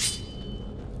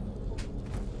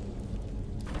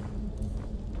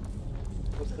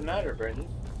 What's the matter, Brendan?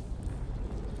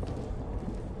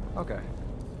 Okay.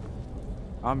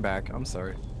 I'm back. I'm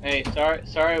sorry. Hey,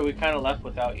 sorry we kind of left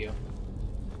without you.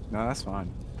 No, that's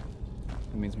fine.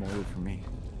 It means more loot for me.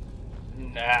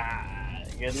 Nah,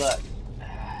 good luck.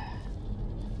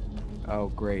 Oh,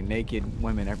 great. Naked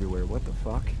women everywhere. What the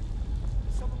fuck?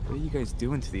 What are you guys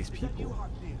doing to these people?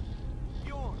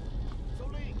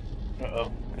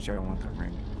 Uh-oh. Actually, I don't want that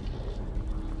ring.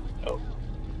 Oh.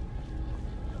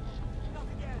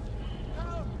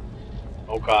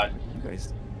 Oh god. You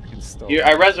guys can stop. Here,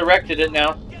 I resurrected it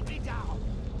now. Get me down!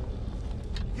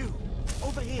 You,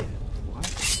 over here! What?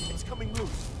 It's coming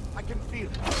loose. I can feel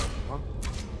it.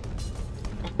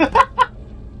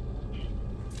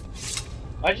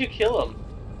 Why'd you kill him?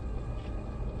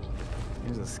 He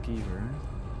was a skeever.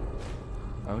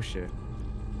 Oh shit.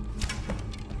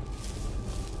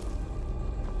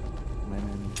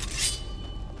 Lemon.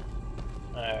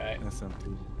 Alright. That's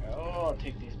empty. Oh, I'll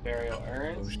take these burial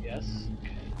urns. Potion. Yes.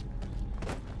 Okay.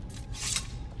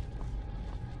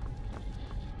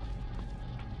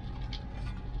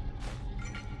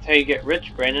 That's how you get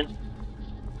rich, Brandon.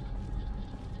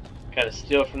 Gotta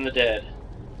steal from the dead.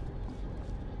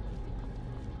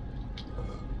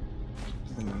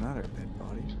 And another dead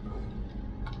body.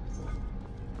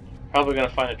 Probably gonna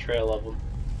find a trail of them.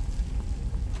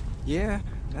 Yeah,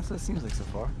 that's what it seems like so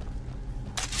far.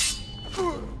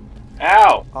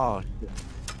 Ow! Oh shit.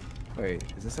 Wait,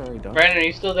 is this already done? Brandon, are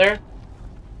you still there?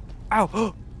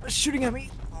 Ow! Shooting at me!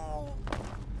 Oh.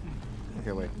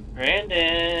 Okay, wait.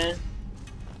 Brandon!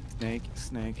 Snake,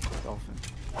 snake, dolphin.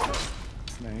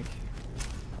 Snake.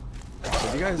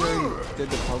 Have you guys already did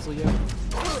the puzzle yet?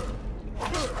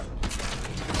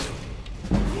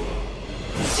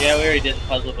 Yeah, we already did the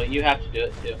puzzle, but you have to do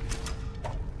it too.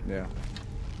 Yeah.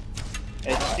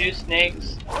 It's 2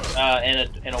 snakes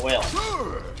and a whale.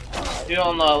 2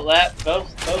 on the left, both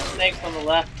snakes on the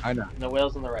left, I know. and the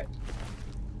whales on the right.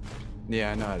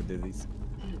 Yeah, I know how to do these.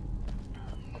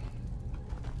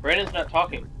 Brandon's not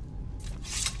talking.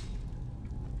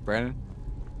 Brandon?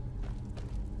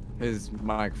 His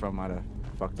microphone might have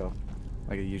fucked up,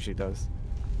 like it usually does.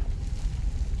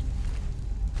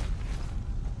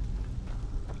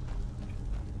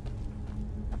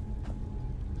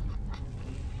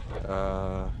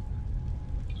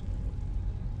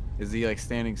 Is he like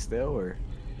standing still or?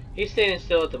 He's standing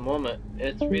still at the moment.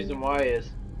 Its reason why is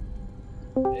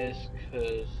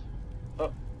because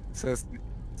Says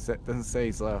doesn't say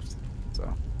he's left.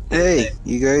 So Hey,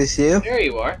 you guys here? there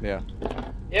you are. yeah.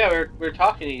 Yeah, we're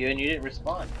talking to you and you didn't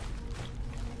respond.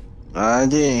 I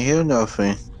didn't hear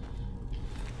nothing.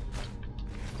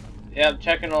 Yeah, I'm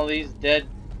checking all these dead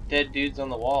dudes on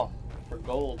the wall for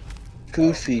gold.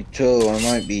 Truth be told, I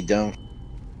might be done.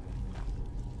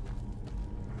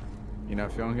 You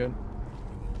not feeling good?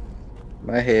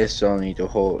 My head's starting to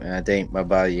hurt, and I think my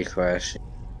body is crashing.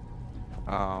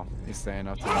 Oh, he's staying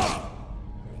up tonight.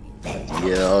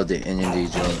 Yeah, all the energy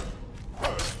junk.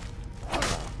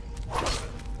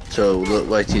 So, look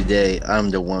like today, I'm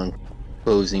the one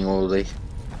closing early.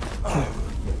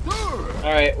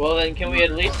 Alright, well then can we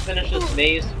at least finish this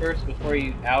maze first before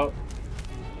you out?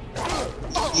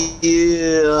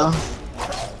 Yeah.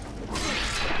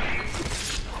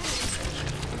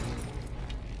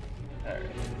 Alright.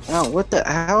 Oh, what the?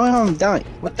 How am I dying?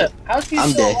 What the? How's he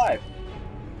I'm still dead. alive?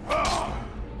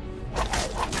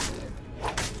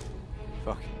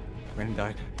 Fuck. Brandon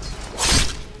died.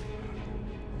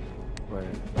 Wait.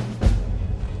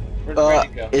 Where'd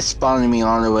Brandon go? It's spawning me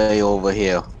on the way over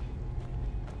here.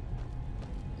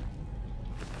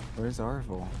 Where's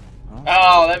Arvel?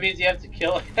 Oh, that means you have to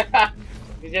kill it.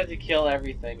 You have to kill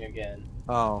everything again.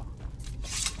 Oh.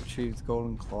 Retrieved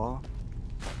golden claw.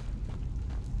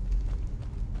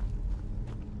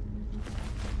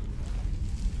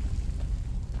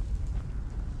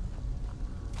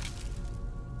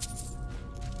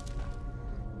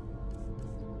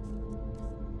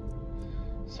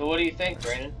 So what do you think,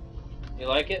 Brandon? You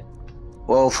like it?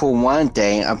 Well, for one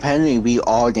thing, apparently we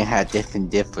all didn't have different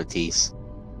difficulties.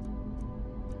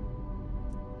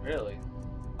 Really?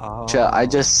 Oh. So I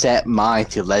just set mine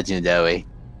to legendary,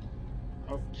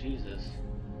 Oh, Jesus.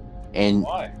 and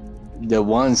Why? the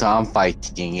ones I'm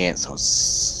fighting against are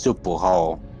super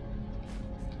hard.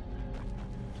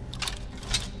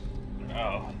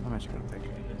 Oh. I'm actually gonna take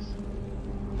Goodness.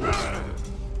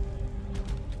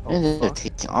 And Oh, they're fuck.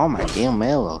 taking all my damn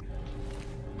arrows.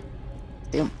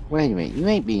 Damn, wait a minute, you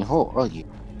ain't being hurt, are you?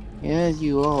 Yes,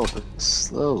 you are, but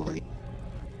slowly.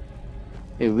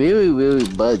 It really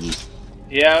buggy.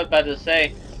 Yeah, I was about to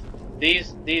say,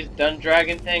 these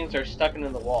Dundragon things are stuck into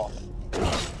the wall.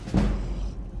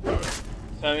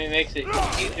 So I mean, it makes it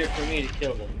easier for me to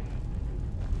kill them.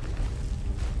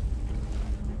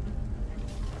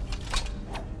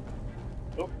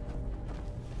 Oh,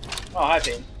 oh hi,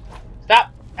 Payne.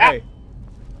 Stop! Ah! Hey.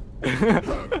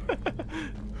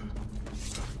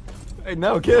 Hey,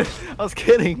 no, kid. I was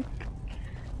kidding.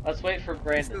 Let's wait for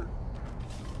Brandon.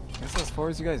 That's as far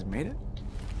as you guys made it?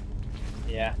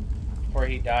 Yeah, before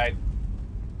he died.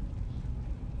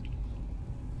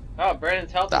 Oh,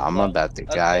 Brandon's health is I'm low. about the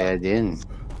That's guy low. I didn't.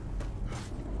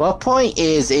 What point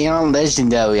is it on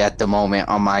legendary at the moment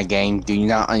on my game? Do you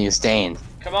not understand?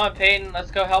 Come on, Peyton, let's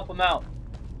go help him out.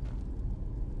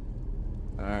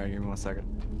 Alright, give me 1 second.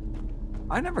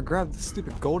 I never grabbed the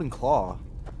stupid golden claw.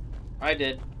 I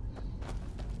did.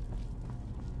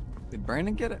 Did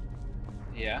Brandon get it?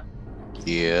 Yeah.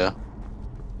 Yeah.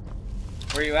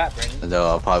 Where you at, Brandon?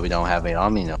 Though I probably don't have it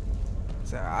on me now.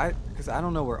 So because I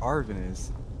don't know where Arvin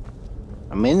is.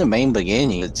 I'm in the main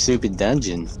beginning, the stupid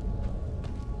dungeon.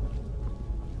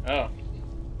 Oh.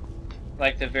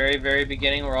 Like the very, very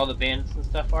beginning where all the bandits and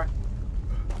stuff are?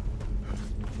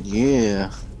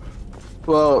 Yeah.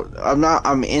 Well,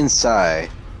 I'm inside.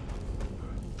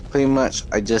 Pretty much,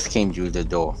 I just came through the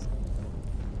door.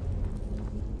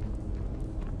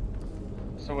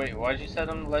 So wait, why'd you set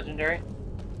them legendary?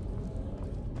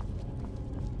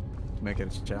 Make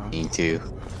it a challenge. Me too.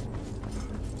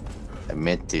 I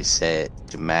meant to set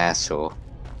the muscle.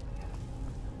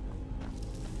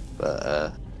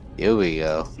 But, here we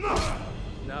go.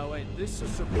 Now ain't this a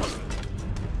surprise?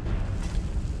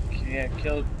 Yeah,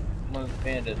 killed one of the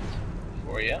bandits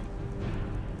for you.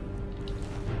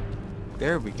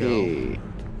 There we go. Hey,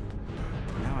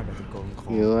 Now I got the golden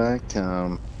claw. here I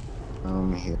come.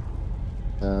 Here.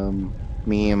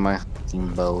 Me and my hunting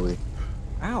bow.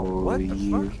 Ow, for what the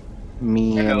you. fuck?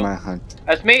 Me Hello. and my hunting.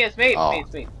 That's me, it's me, Oh.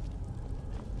 it's me,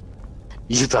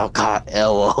 You about got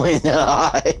elbow in the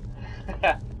eye. it's me.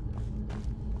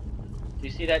 Do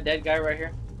you see that dead guy right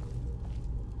here?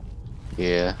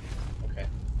 Yeah. Okay.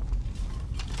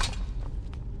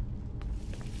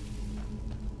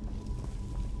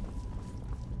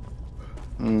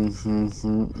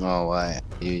 Oh, I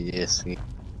do this. We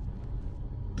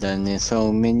done this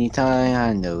so many times.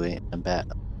 I know it about.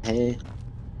 Hey.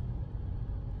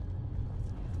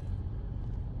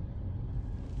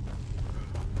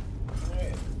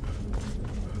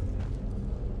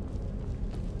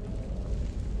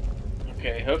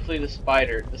 Okay, hopefully the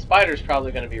spider's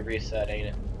probably gonna be reset, ain't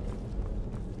it?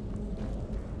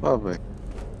 Probably.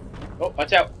 Oh,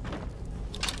 watch out!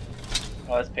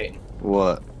 Oh, that's Peyton.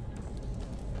 What?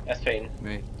 That's Peyton.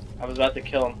 Me. I was about to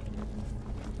kill him.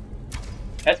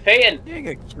 That's Peyton! You ain't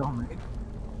gonna kill me.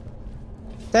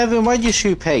 Devin, why'd you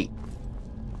shoot Pate?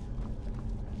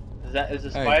 Is the Hey,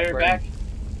 spider Brandon. back?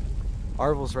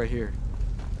 Arvel's right here.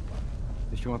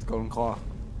 If you want the golden claw.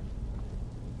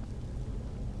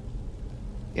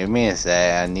 Give me a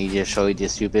sec. I need to show you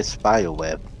this stupid spider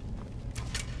web.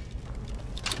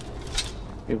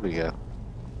 Here we go.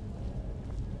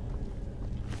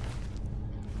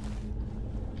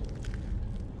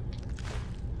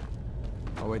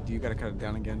 Oh wait, do you gotta cut it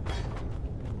down again?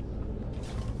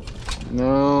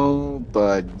 No, but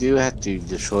I do have to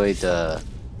destroy the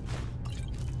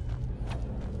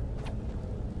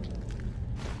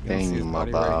You don't see his thing, my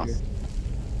body right boss. here?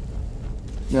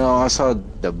 No, I saw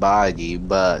the body,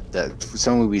 but for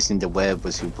some reason the web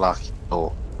was too blocky.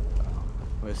 Oh,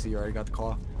 Wait, so you already got the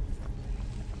claw?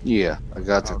 yeah, I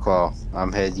got the Okay. call.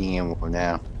 I'm heading in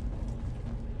now.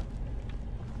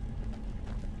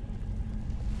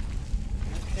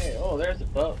 there's a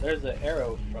bow. There's an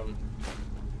arrow from.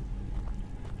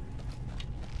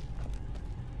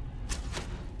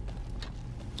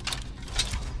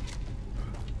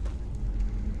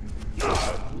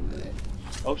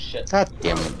 Oh shit. God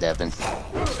damn it, Devin.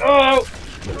 Oh!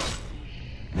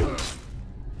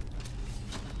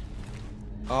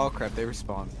 Oh crap, they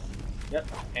respawn. Yep,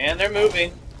 and they're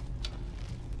moving.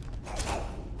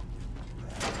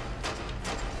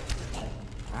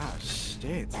 Ah,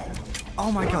 shit.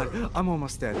 Oh my god, I'm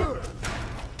almost dead.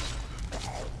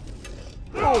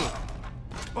 Oh!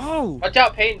 Oh! Watch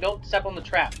out, Peyton. Don't step on the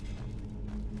trap.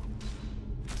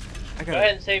 I Go got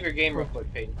ahead and save your game real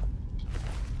quick, Peyton.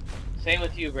 Same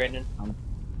with you, Brandon.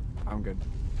 I'm good.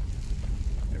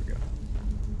 There we go.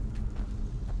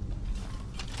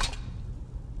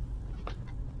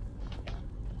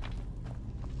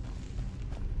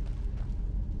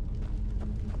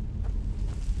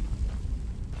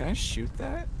 Can I shoot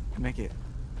that and make it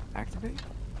activate?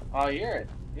 Oh, you're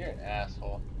an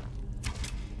asshole.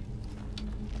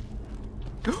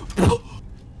 It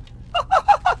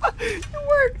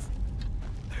worked!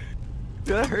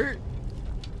 Did that hurt?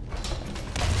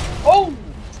 Oh!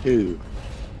 Two.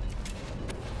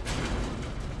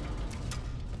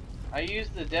 I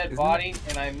used the dead Isn't body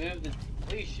and I moved the.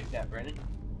 Please shoot that, Brandon.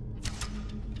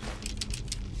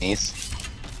 Nice.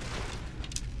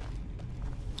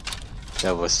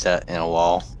 That was set in a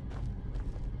wall.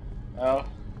 Oh.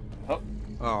 Oh.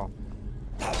 Oh.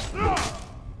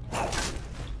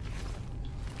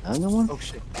 Another one? Oh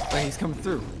shit. Wait, he's coming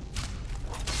through.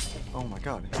 Oh my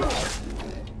god.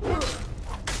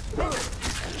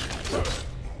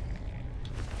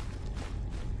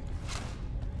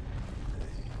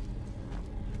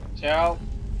 Ciao.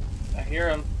 I hear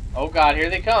him. Oh god, here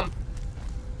they come.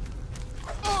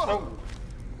 Oh.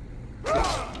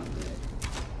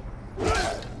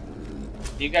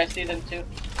 Do you guys see them too?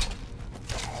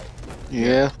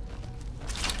 Yeah.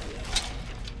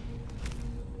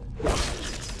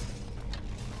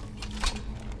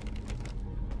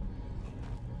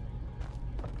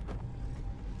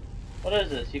 What is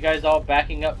this? You guys all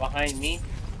backing up behind me?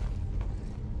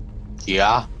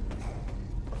 Yeah.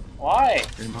 Why?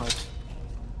 Pretty much.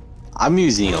 I'm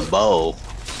using a bow.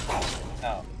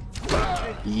 Oh.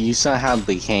 You somehow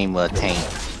became a tank.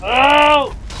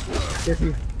 Oh!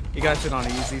 You got it on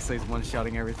easy, so he's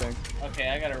one-shotting everything. Okay,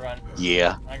 I gotta run.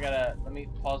 Yeah. I gotta. Let me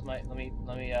pause my. Let me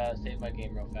save my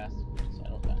game real fast so I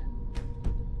don't die.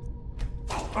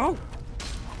 Oh!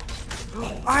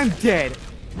 I'm dead!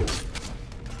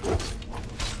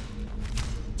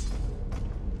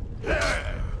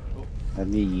 How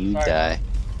did you Sorry. die?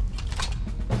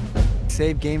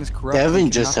 Save game is corrupt. Devin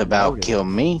You just cannot about load it. killed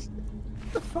me.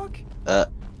 What the fuck?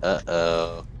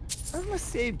 Uh-oh. How's my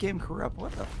save game corrupt?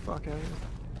 What the fuck out of here?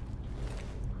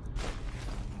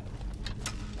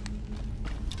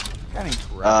 That ain't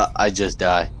corrupt. I just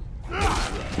died.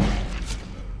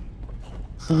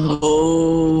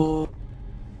 Oh,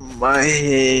 my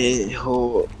head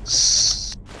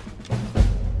hurts.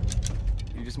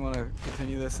 You just want to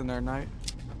continue this in their night?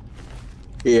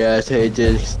 Yeah, they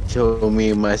just told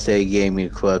me my save game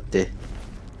is corrupted.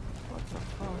 What the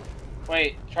fuck?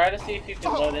 Wait, try to see if you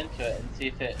can load into it and see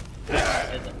if it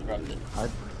isn't corrupted.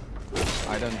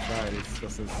 I done tried. It still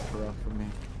says it's corrupt for me.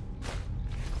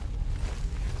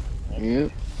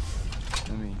 Yep.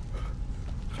 Let me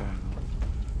try.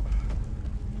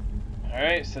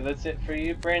 Alright, so that's it for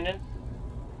you, Brandon.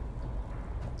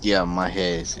 Yeah, my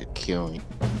head is killing.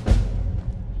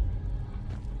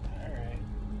 Alright.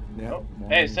 Yep. Oh,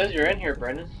 hey, it says you're in here,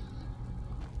 Brandon.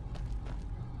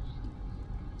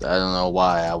 I don't know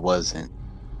why I wasn't.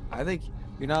 I think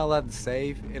you're not allowed to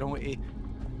save.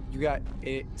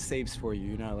 It saves for you.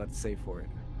 You're not allowed to save for it.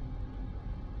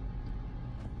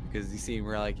 Because you see,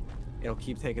 we're like, it'll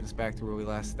keep taking us back to where we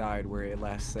last died, where it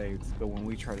last saved. But when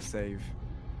we try to save,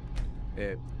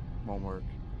 it won't work.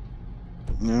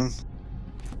 Yeah.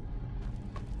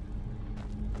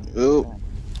 Oh.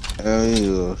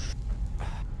 Oh.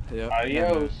 Yep.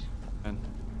 Adios. And-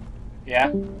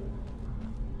 Yeah?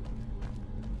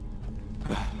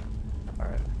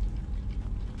 Alright.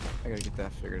 I gotta get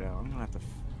that figured out. I'm gonna have to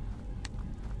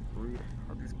root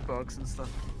how these bugs and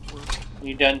stuff work.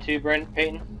 You done too, Brandon?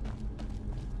 Peyton?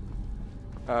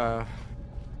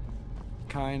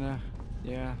 Kinda.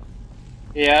 Yeah.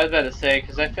 Yeah, I was about to say,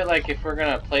 because I feel like if we're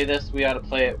gonna play this, we ought to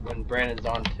play it when Brandon's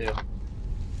on too.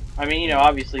 I mean, you know,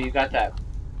 obviously you got that,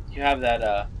 you have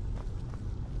that,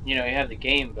 you know, you have the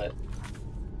game, but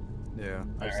Yeah.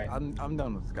 Alright. I'm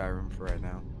done with Skyrim for right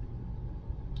now.